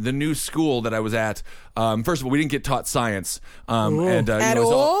the new school that I was at, first of all, we didn't get taught science, and At it was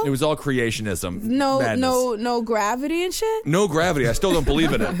all? it was all creationism. No, madness. no gravity and shit. No gravity. I still don't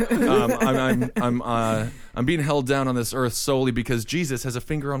believe in it. I'm being held down on this earth solely because Jesus has a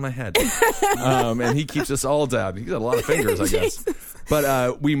finger on my head, and He keeps us all down. He's got a lot of fingers, I guess.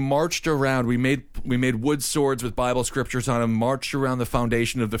 But we marched around. We made wood swords with Bible scriptures on them. Marched around the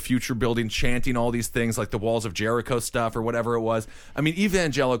foundation of the future building, chanting all these things like the walls of Jericho stuff or whatever it was. I mean,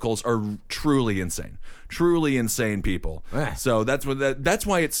 evangelicals are truly insane people. So that's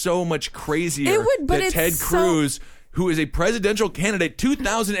why it's so much crazier But that it's Ted so- Cruz, who is a presidential candidate,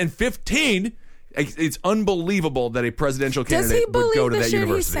 2015. It's unbelievable that a presidential Does candidate he would believe go to the that shit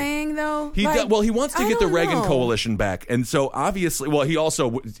university. he's saying though? He Like, he wants to I get the don't Reagan know. coalition back, and so obviously,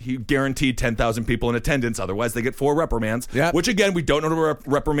 he guaranteed 10,000 people in attendance. Otherwise, they get 4 reprimands. Yep. Which again, we don't know what a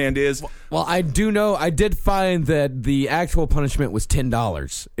reprimand is. Well, I do know. I did find that the actual punishment was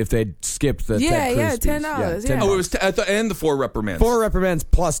 $10 if they'd skipped the Ted Cruz speech. $10, yeah. Oh, it was and the 4 reprimands. 4 reprimands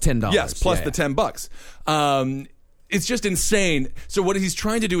plus $10. Yes, plus Yeah, the $10. It's just insane. So what he's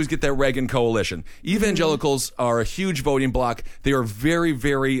trying to do is get that Reagan coalition. Evangelicals are a huge voting bloc. They are very,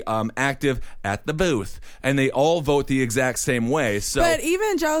 very active at the booth, and they all vote the exact same way. So, But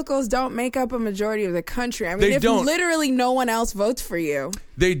evangelicals don't make up a majority of the country. I mean, They if don't. literally no one else votes for you.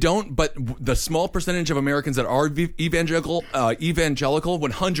 they don't. But the small percentage of Americans that are evangelical,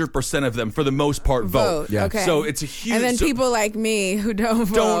 100% of them, for the most part, vote. Yeah. Okay. So it's a huge. And then people like me who don't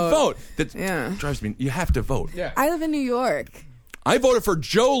vote. don't vote. That Yeah. drives me. You have to vote. Yeah. I live in New York. I voted for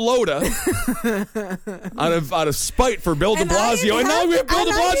Joe Lota out of spite for Bill de And I Blasio, didn't and now have- we have Bill and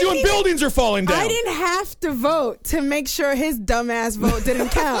de I Blasio, didn't and even- buildings are falling down. I didn't have to vote to make sure his dumbass vote didn't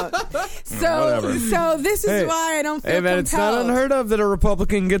count. Whatever. So this is why I don't feel Hey, man, it's not compelled. unheard of that a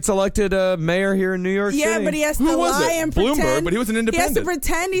Republican gets elected mayor here in New York Yeah, City. but he has to Who was lie it? and Bloomberg, pretend. but he was an He has to independent.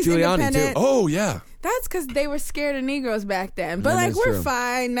 pretend he's Giuliani, too. independent. Oh yeah. That's because they were scared of Negroes back then. But That like is we're true.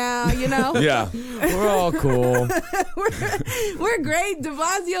 fine now, you know. Yeah. We're all cool. we're great. De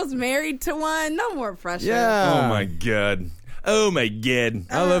Blasio's married to one. No more pressure. Yeah. Oh my god. Oh my god.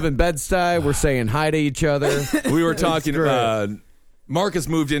 I live in Bed-Stuy. We're saying hi to each other. We were talking. great. Marcus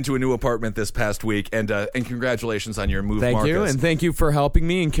moved into a new apartment this past week, and congratulations on your move, Thank Marcus. you, and thank you for helping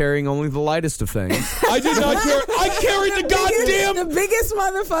me and carrying only the lightest of things. I did not carry. I carried the goddamn. The biggest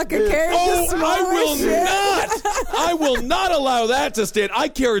motherfucker carries the smallest I will shit. not. I will not allow that to stand. I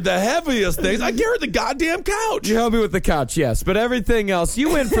carried the heaviest things. I carried the goddamn couch. You helped me with the couch, yes, but everything else, you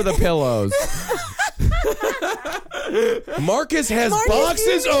went for the pillows. Marcus has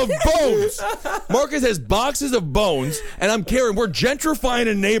boxes of bones. Marcus has boxes of bones, and I'm carrying. We're gentrifying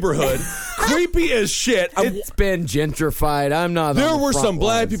a neighborhood. Creepy as shit. It's been gentrified. I'm not. There on the were front some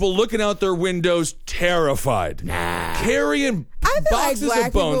black lines. people looking out their windows, terrified. Carrying I feel like boxes black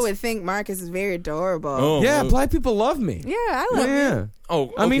of bones. people would think Marcus is very adorable. Oh, Yeah, black people love me. Yeah, I love Yeah. you.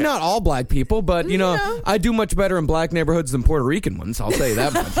 Oh, I mean, okay. not all black people, but you know, I do much better in black neighborhoods than Puerto Rican ones. I'll say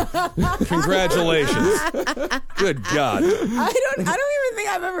that much. Congratulations. Good God. I don't even think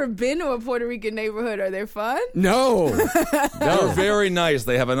I've ever been to a Puerto Rican neighborhood. Are they fun? No, They're very nice.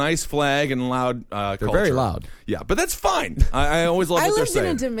 They have a nice flag and loud culture. they're very loud. Yeah, but that's fine. I always love I what they're lived in a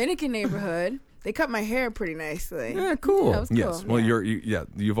saying. Dominican neighborhood. They cut my hair pretty nicely. Yeah, cool. Yeah, that was cool. Yes. Well, yeah.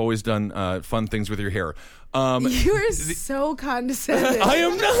 you've always done fun things with your hair. You're so condescending. I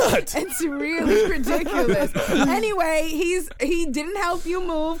am not. It's really ridiculous. Anyway, he didn't help you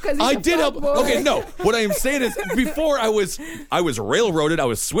move because I did help. Okay, no. What I am saying is, before I was railroaded, I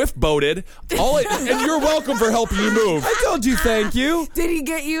was swift boated. And you're welcome for helping you move. I told you thank you. Did he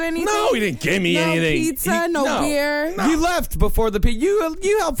get you anything? No, he didn't give me no anything. pizza, no beer. You left before the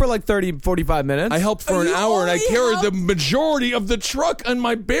you helped for like 30, 45 minutes. I helped for an You hour, and I only carried the helped- majority of the truck on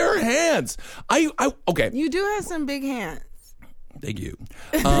my bare hands. Okay. You do have some big hands. Thank you.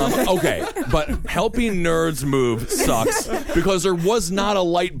 Okay, but helping nerds move sucks because there was not a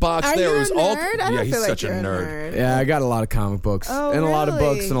light box Are there. you It was a all. nerd? I Yeah, don't he's feel like such a you're nerd. Yeah, I got a lot of comic books Oh, and a lot of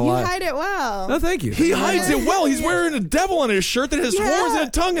books and a lot. You hide it well. No, thank you. He hides it well. He's wearing a devil on his shirt that has horns and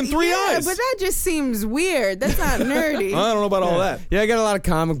a tongue and three eyes. But that just seems weird. That's not nerdy. I don't know about all that. Yeah, I got a lot of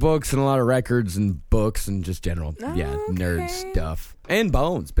comic books and a lot of records and books and just general, nerd Okay. stuff. And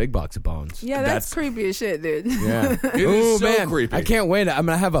bones, big box of bones. Yeah, that's creepy as shit, dude. Yeah. It is so man, creepy. I can't wait. I'm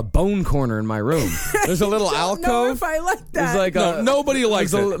gonna have a bone corner in my room. There's a little I don't know alcove. if I like that. There's like nobody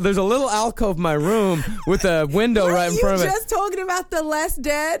likes it. There's a little alcove in my room with a window right in front of you it. just talking about the less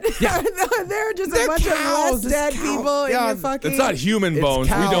dead? Yeah. there are just They're a bunch cows. of less dead It's cow- people in yeah, your fucking... It's not human It's bones.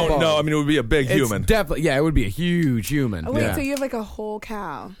 We cow don't bones. know. I mean, it would be a big It's human. definitely, it would be a huge human. Oh, wait, yeah. so you have like a whole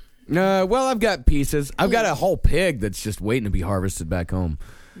cow. Well, I've got pieces. I've got a whole pig that's just waiting to be harvested back home.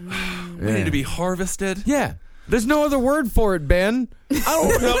 Ready to be harvested? Yeah. There's no other word for it, Ben. I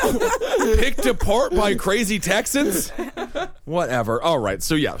don't know. Picked apart by crazy Texans? Whatever. All right.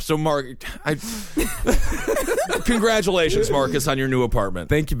 So, yeah. So, Mark, congratulations, Marcus, on your new apartment.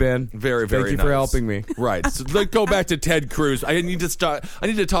 Thank you, Ben. Very, very Thank you nice. for helping me. Right. So let's go back to Ted Cruz. I need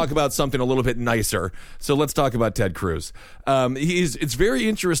to talk about something a little bit nicer. So let's talk about Ted Cruz. It's very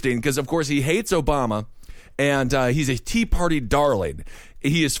interesting because, of course, he hates Obama, and he's a Tea Party darling.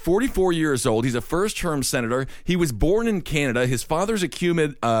 He is 44 years old. He's a first-term senator. He was born in Canada. His father's a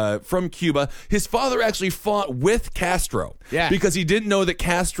Cuban, from Cuba. His father actually fought with Castro because he didn't know that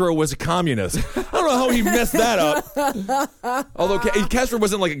Castro was a communist. I don't know how he messed that up. Although Castro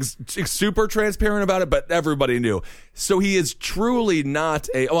wasn't like super transparent about it, but everybody knew. So he is truly not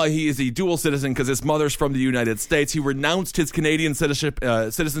he is a dual citizen because his mother's from the United States. He renounced his Canadian citizenship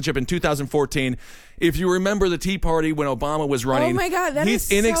in 2014. If you remember the Tea Party when Obama was running, Oh my God, that he's is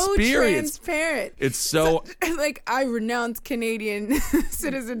so inexperienced. transparent. It's so like I renounced Canadian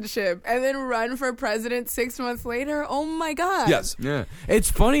citizenship and then run for president 6 months later. Oh my God. yes, Yeah.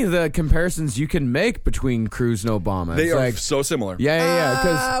 It's funny the comparisons you can make between Cruz and Obama. they It's are like, so similar. yeah,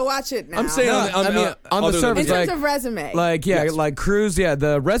 because Watch it now. I'm saying, on the other than- surface, in terms like- of resume. like Cruz,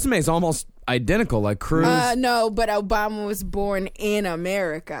 the resume is almost identical. Like Cruz. No, but Obama was born in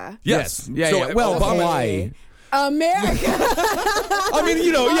America. yes, Yeah, So, yeah. Well, Obama- Hawaii. America. I mean,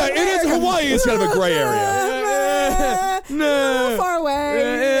 it is Hawaii is kind of a gray area. No. Far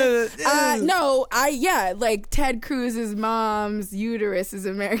away. Like Ted Cruz's mom's uterus is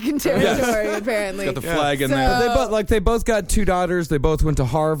American territory, apparently. Got the flag in So- there. They both got 2 daughters. They both went to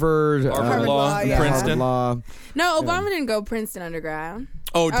Harvard. Harvard Law, yeah. Princeton. Harvard Law. No, Obama didn't go Princeton undergrad.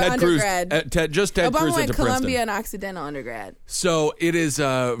 Oh, Ted Cruz. undergrad. Ted Obama Cruz went went to Columbia Princeton. and Occidental undergrad. So it is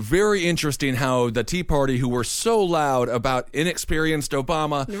very interesting how the Tea Party, who were so loud about inexperienced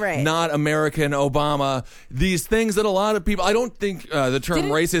Obama, Right. not American Obama, these things that a lot of people, I don't think the term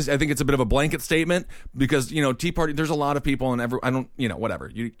racist, I think it's a bit of a blanket statement because, Tea Party, there's a lot of people and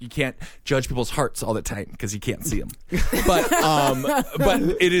whatever. You can't judge people's hearts all the time because you can't see them. But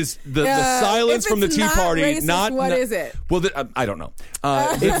it is the silence if from the it's Tea not Party. racist, what is it? Well, I don't know.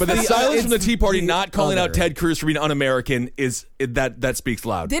 But the silence from the Tea Party not calling out other. Ted Cruz for being un-American that speaks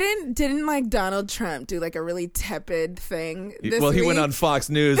loud. Didn't like Donald Trump do like a really tepid thing this He went week? on Fox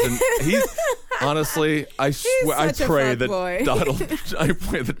News and he honestly, I such a pray fuckboy.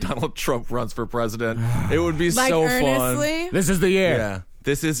 that Donald Trump runs for president. It would be Like so earnestly? This is the year. fun. Yeah,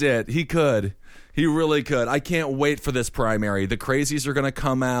 this is it. He could. He really could. I can't wait for this primary. The crazies are going to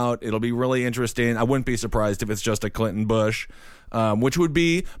come out. It'll be really interesting. I wouldn't be surprised if it's just a Clinton Bush. which would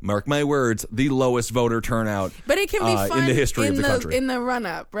be, mark my words, the lowest voter turnout. But it can be fun in the history of the country. In the run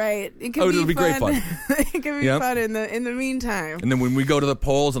up, right? It can it'll be great fun. It can be fun in the meantime. And then when we go to the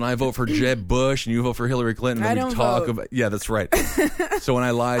polls and I vote for Jeb Bush and you vote for Hillary Clinton, and I we don't talk vote. about that's right. So when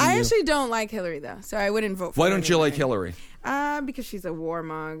I lie to I you, actually don't like Hillary though, so I wouldn't vote for her. why don't you anyway. like Hillary? Because she's a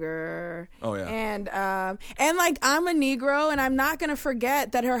warmonger. Oh, yeah. And like I'm a Negro, and I'm not gonna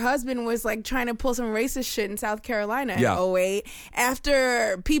forget that her husband was like trying to pull some racist shit in South Carolina in 2008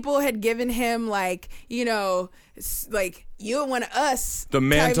 after people had given him like like you one of us The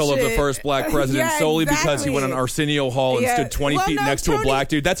mantle type of the shit. first black president Yeah, solely because he went on exactly. Arsenio Hall and Yeah. stood 20 Well, feet no, next to a Tony- black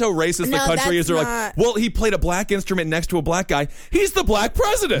dude. That's how racist the No, country is. that's They're not- like, well, he played a black instrument next to a black guy. He's the black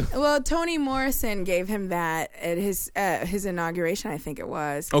president. Well, Toni Morrison gave him that at his inauguration, I think it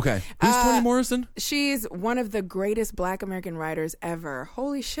was. Okay. Who's Toni Morrison? She's one of the greatest black American writers ever.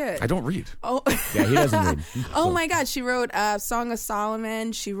 Holy shit. I don't read. Oh, Yeah, he doesn't read. oh my God. She wrote Song of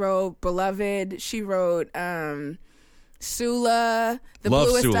Solomon. She wrote Beloved. She wrote Sula, The Love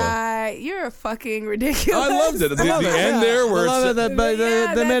Bluest Sula. Eye. You're fucking ridiculous. I loved it. The end there where I love it's... it that they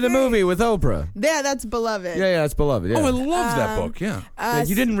Yeah, made a that's movie with Oprah. Yeah, that's Beloved. Yeah, it's beloved. Yeah. Oh, I love that book. Yeah. Yeah,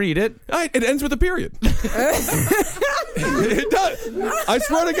 you didn't read it. It ends with a period. It does. I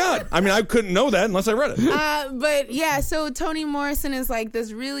swear to God. I mean, I couldn't know that unless I read it. But yeah, so Toni Morrison is like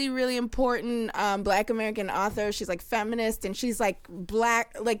this really, really important black American author. She's like feminist, and she's like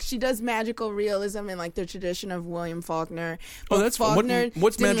black, like she does magical realism in like the tradition of William Faulkner. Oh, But that's fun. Faulkner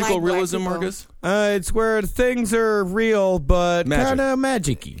What's didn't magical like black realism, people. Marcus? It's where things are real, but Magic. kind of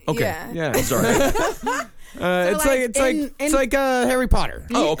magic-y. Okay. Yeah. Yeah. I'm sorry. It's like Harry Potter.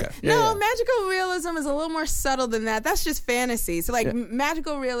 Oh, okay. No, magical realism is a little more subtle than that. That's just fantasy. So, like,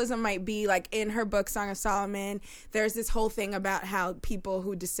 magical realism might be like in her book, Song of Solomon. There's this whole thing about how people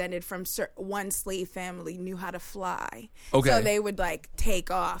who descended from one slave family knew how to fly. Okay. So they would like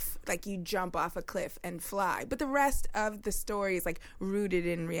take off, like you jump off a cliff and fly. But the rest of the story is like rooted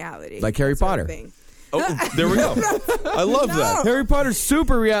in reality, Like Harry that sort of Potter. thing. Oh, there we go. I love that. Harry Potter's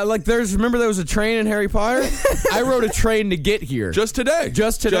super real. Like, remember there was a train in Harry Potter? I rode a train to get here. Just today.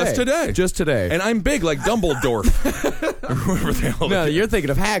 Just today. Just today. Just today. And I'm big like Dumbledore. Or whoever the hell No, it is. you're thinking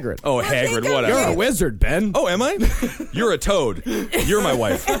of Hagrid. Oh, Hagrid, I'm whatever. You're a wizard, Ben. Oh, am I? You're a toad. You're my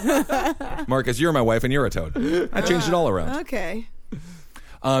wife. Marcus, you're my wife and you're a toad. I changed it all around. Okay.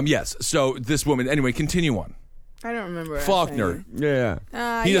 Yes. So this woman, anyway, continue on. I don't remember. what I was Faulkner. Yeah.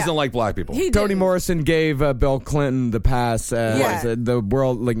 saying. He Yeah. doesn't like black people. He Toni didn't. Morrison gave Bill Clinton the pass Yeah. as the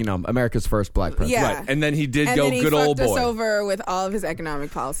world, like, America's first black president. Yeah. Right. And then he did And go then he good old fucked boy. us over with all of his economic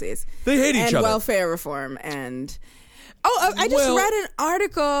policies. They hate each and other. welfare reform and. I just Well- read an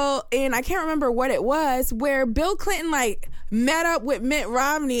article, and I can't remember what it was, where Bill Clinton like met up with Mitt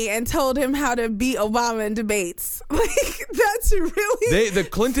Romney and told him how to beat Obama in debates. Like that's really The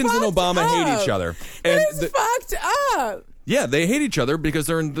Clintons and fucked Obama hate up. each other. That And is the- fucked up. Yeah, they hate each other because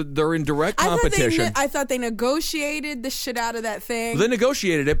they're in direct competition. I thought they negotiated the shit out of that thing. They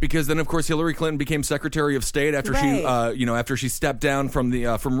negotiated it because then, of course, Hillary Clinton became Secretary of State after Right. after she stepped down from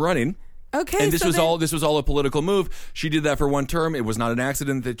running. Okay, And this so was then- all a political move. She did that for one term. It was not an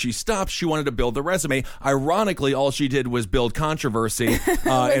accident that she stopped. She wanted to build the resume. Ironically, all she did was build controversy with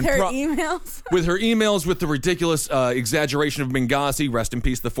her emails. with her emails, with the ridiculous exaggeration of Benghazi. Rest in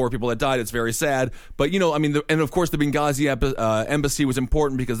peace, the 4 people that died. It's very sad. But and of course, the Benghazi embassy was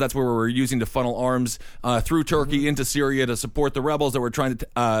important because that's where we were using to funnel arms through Turkey into Syria to support the rebels that were trying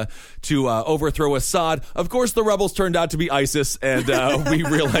to overthrow Assad. Of course, the rebels turned out to be ISIS, and we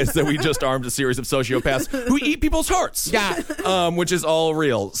realized that we just armed a series of sociopaths who eat people's hearts. Yeah, which is all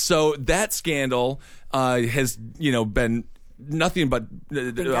real. So that scandal has been nothing but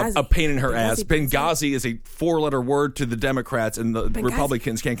a pain in her ass. Benghazi is a 4-letter word to the Democrats, and the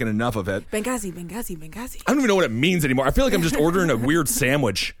Republicans can't get enough of it. Benghazi. I don't even know what it means anymore. I feel like I'm just ordering a weird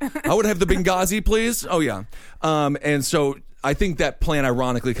sandwich. I would have the Benghazi, please. Oh yeah. And so I think that plan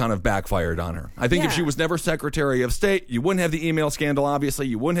ironically kind of backfired on her. I think if Yeah. she was never Secretary of State, you wouldn't have the email scandal, obviously.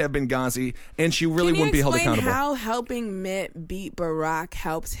 You wouldn't have Benghazi, and she really wouldn't be held accountable. How helping Mitt beat Barack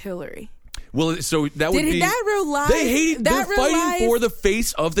helps Hillary? Well, so that would Did be that relies- They hate. that They're fighting relies- for the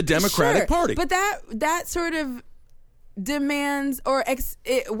face of the Democratic Sure, Party. but that sort of demands or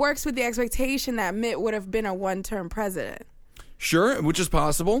it works with the expectation that Mitt would have been a one-term president. Sure, which is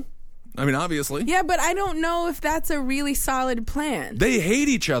possible. I mean, obviously. Yeah, but I don't know if that's a really solid plan. They hate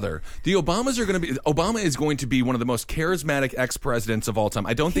each other. The Obamas are going to be... Obama is going to be one of the most charismatic ex-presidents of all time.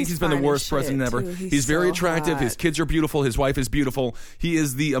 I don't think he's been the fine worst as president shit, ever. too. He's very so attractive. hot. His kids are beautiful. His wife is beautiful. He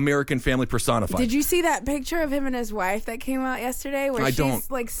is the American family personified. Did you see that picture of him and his wife that came out yesterday where I she's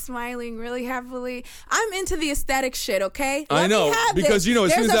don't. like smiling really happily? I'm into the aesthetic shit, okay? I Let know, me have because, this. you know,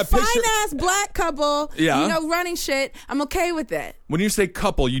 as soon There's as that a picture- fine-ass black couple, Yeah. you know, running shit. I'm okay with it. When you say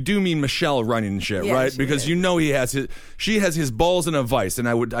couple, you do mean Michelle running shit, Yeah, right? she Because is. you know she has his balls in a vice, and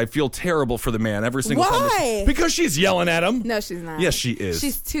I feel terrible for the man every single time. Why? Because she's yelling at him. No, she's not. Yes, she is.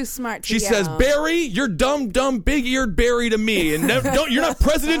 She's too smart to She says, yell. "Barry, you're dumb, big-eared Barry to me, and you're not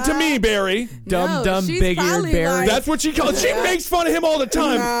president to me, Barry." Dumb, she's big-eared probably Barry. like- That's what she calls. She makes fun of him all the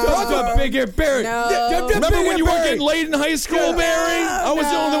time. Dumb, big-eared Barry. No. Remember when you weren't getting laid in high school, Barry? I was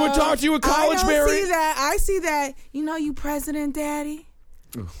the only one that would talk to you at college, I don't Barry. see that. I see that. You know you president, daddy.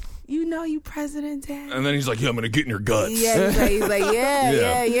 You know you president, daddy. And then he's like, "Yeah, I'm gonna get in your guts." Yeah, he's like,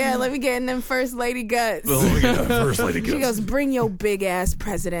 Yeah. yeah. Let me get in them first lady guts. Oh, look at that first lady She guts. goes, bring your big ass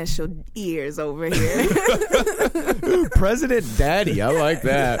presidential ears over here. Ooh, President Daddy. I like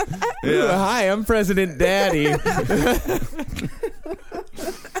that. Ooh, hi, I'm President Daddy.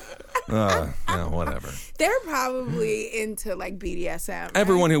 Whatever. They're probably into like BDSM. Right?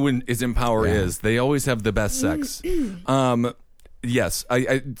 Everyone who is in power is. They always have the best sex. Yes,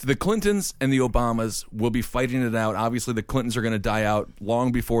 the Clintons and the Obamas will be fighting it out. Obviously, the Clintons are going to die out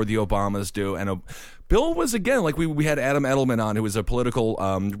long before the Obamas do. And Bill was, again, like we had Adam Edelman on, who was a political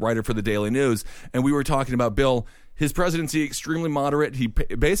writer for the Daily News, and we were talking about Bill. His presidency, extremely moderate. He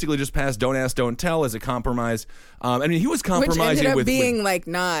basically just passed Don't Ask, Don't Tell as a compromise. I mean, he was compromising Which ended up with being like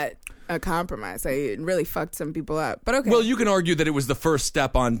not a compromise. Like, it really fucked some people up. But okay. Well, you can argue that it was the first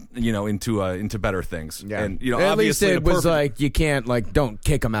step on, into better things. Yeah. And at least obviously it was like you can't don't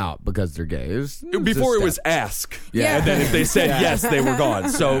kick them out because they're gay. before it a was step. ask. Yeah. And then if they said yes, they were gone.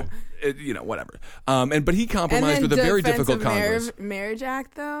 So whatever. But he and compromised then with a very Defense difficult of Congress. Marriage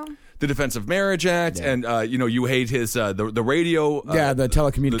Act, though. The Defense of Marriage Act, and you hate his the radio. the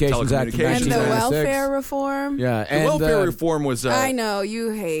Telecommunications Act of And the 1996. welfare reform. Yeah, The and welfare reform was. I know you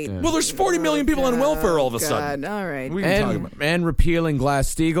hate. Well, there's 40 million people on welfare all of a sudden. All right. We can talk about. and repealing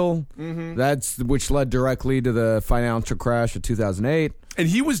Glass-Steagall. That's which led directly to the financial crash of 2008. And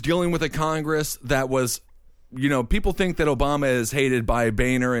he was dealing with a Congress that was, people think that Obama is hated by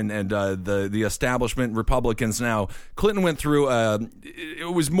Boehner and the establishment Republicans now. Clinton went through,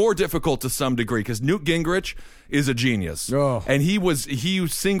 it was more difficult to some degree because Newt Gingrich is a genius. Oh. And he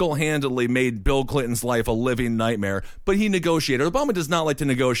single-handedly made Bill Clinton's life a living nightmare, but he negotiated. Obama does not like to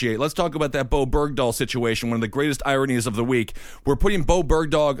negotiate. Let's talk about that Bo Bergdahl situation, one of the greatest ironies of the week. We're putting Bo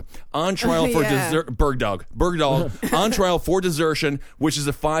Bergdahl on trial for Bergdahl on trial for desertion, which is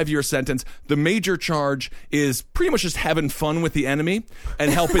a 5-year sentence. The major charge is pretty much just having fun with the enemy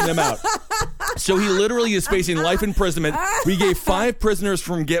and helping them out. So he literally is facing life imprisonment. We gave 5 prisoners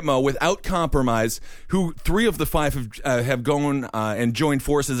from Gitmo without compromise, who 3 of the 5 have gone and joined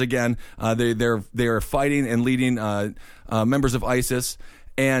forces again. They are fighting and leading members of ISIS,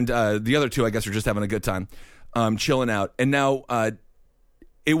 and the other 2, I guess, are just having a good time, chilling out. And now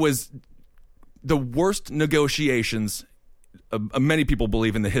it was the worst negotiations many people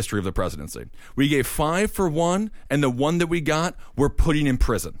believe in the history of the presidency. We gave 5 for one, and the one that we got, we're putting in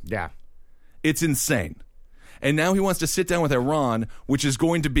prison. Yeah. It's insane. And now he wants to sit down with Iran, which is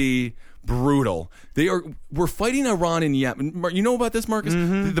going to be brutal. We're fighting Iran in Yemen. You know about this, Marcus?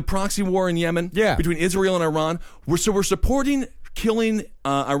 The proxy war in Yemen? Yeah. Between Israel and Iran. We're supporting killing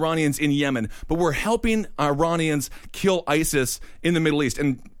Iranians in Yemen, but we're helping Iranians kill ISIS in the Middle East.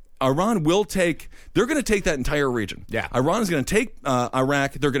 And Iran they're going to take that entire region. Yeah. Iran is going to take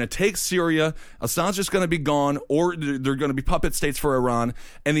Iraq. They're going to take Syria. Assad's just going to be gone, or they're going to be puppet states for Iran.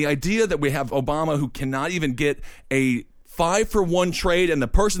 And the idea that we have Obama, who cannot even get a 5-for-1 trade, and the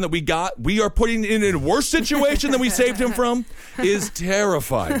person that we are putting in a worse situation than we saved him from, is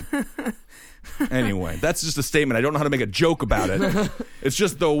terrifying. Anyway, that's just a statement. I don't know how to make a joke about it. It's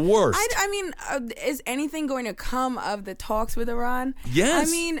just the worst. I mean, is anything going to come of the talks with Iran? Yes.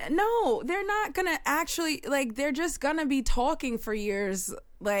 I mean, no, they're not going to actually, they're just going to be talking for years,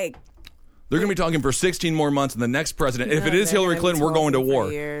 They're going to be talking for 16 more months, and the next president, if it is they're Hillary gonna be Clinton, we're going to talking for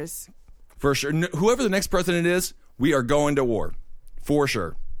war. years. For sure. Whoever the next president is, we are going to war. For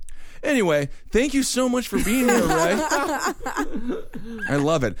sure. Anyway, thank you so much for being here, Ray. I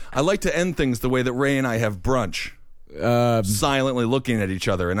love it. I like to end things the way that Ray and I have brunch. Silently looking at each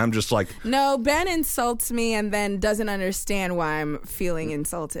other, and I'm just like... No, Ben insults me and then doesn't understand why I'm feeling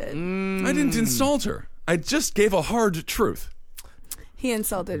insulted. I didn't insult her. I just gave a hard truth. He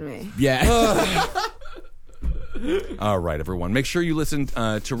insulted me. Yeah. All right, everyone. Make sure you listen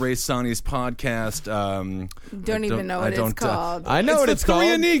to Ray Sani's podcast. Don't even know what it's called. I know what it's called.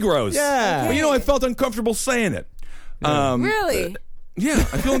 Three Negroes. Yeah. But, I felt uncomfortable saying it. Really? Yeah,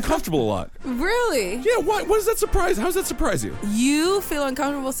 I feel uncomfortable a lot. Really? Yeah, why? What does that surprise? How does that surprise you? You feel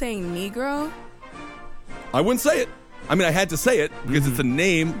uncomfortable saying Negro? I wouldn't say it. I mean, I had to say it because it's a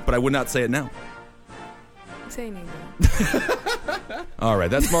name, but I would not say it now. Say Negro. All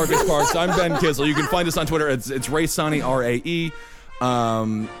right, that's Marcus Parks. I'm Ben Kissel. You can find us on Twitter. It's Ray Sani, R-A-E.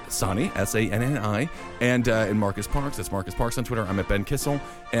 Sani, S-A-N-N-I. And Marcus Parks. That's Marcus Parks on Twitter. I'm at Ben Kissel.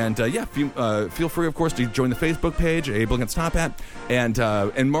 And feel free, of course, to join the Facebook page, Abe Lincoln's Top Hat.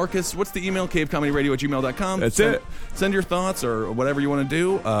 And Marcus, what's the email? cavecomedyradio@gmail.com. That's it. Send your thoughts or whatever you want to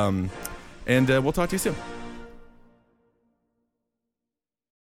do. And we'll talk to you soon.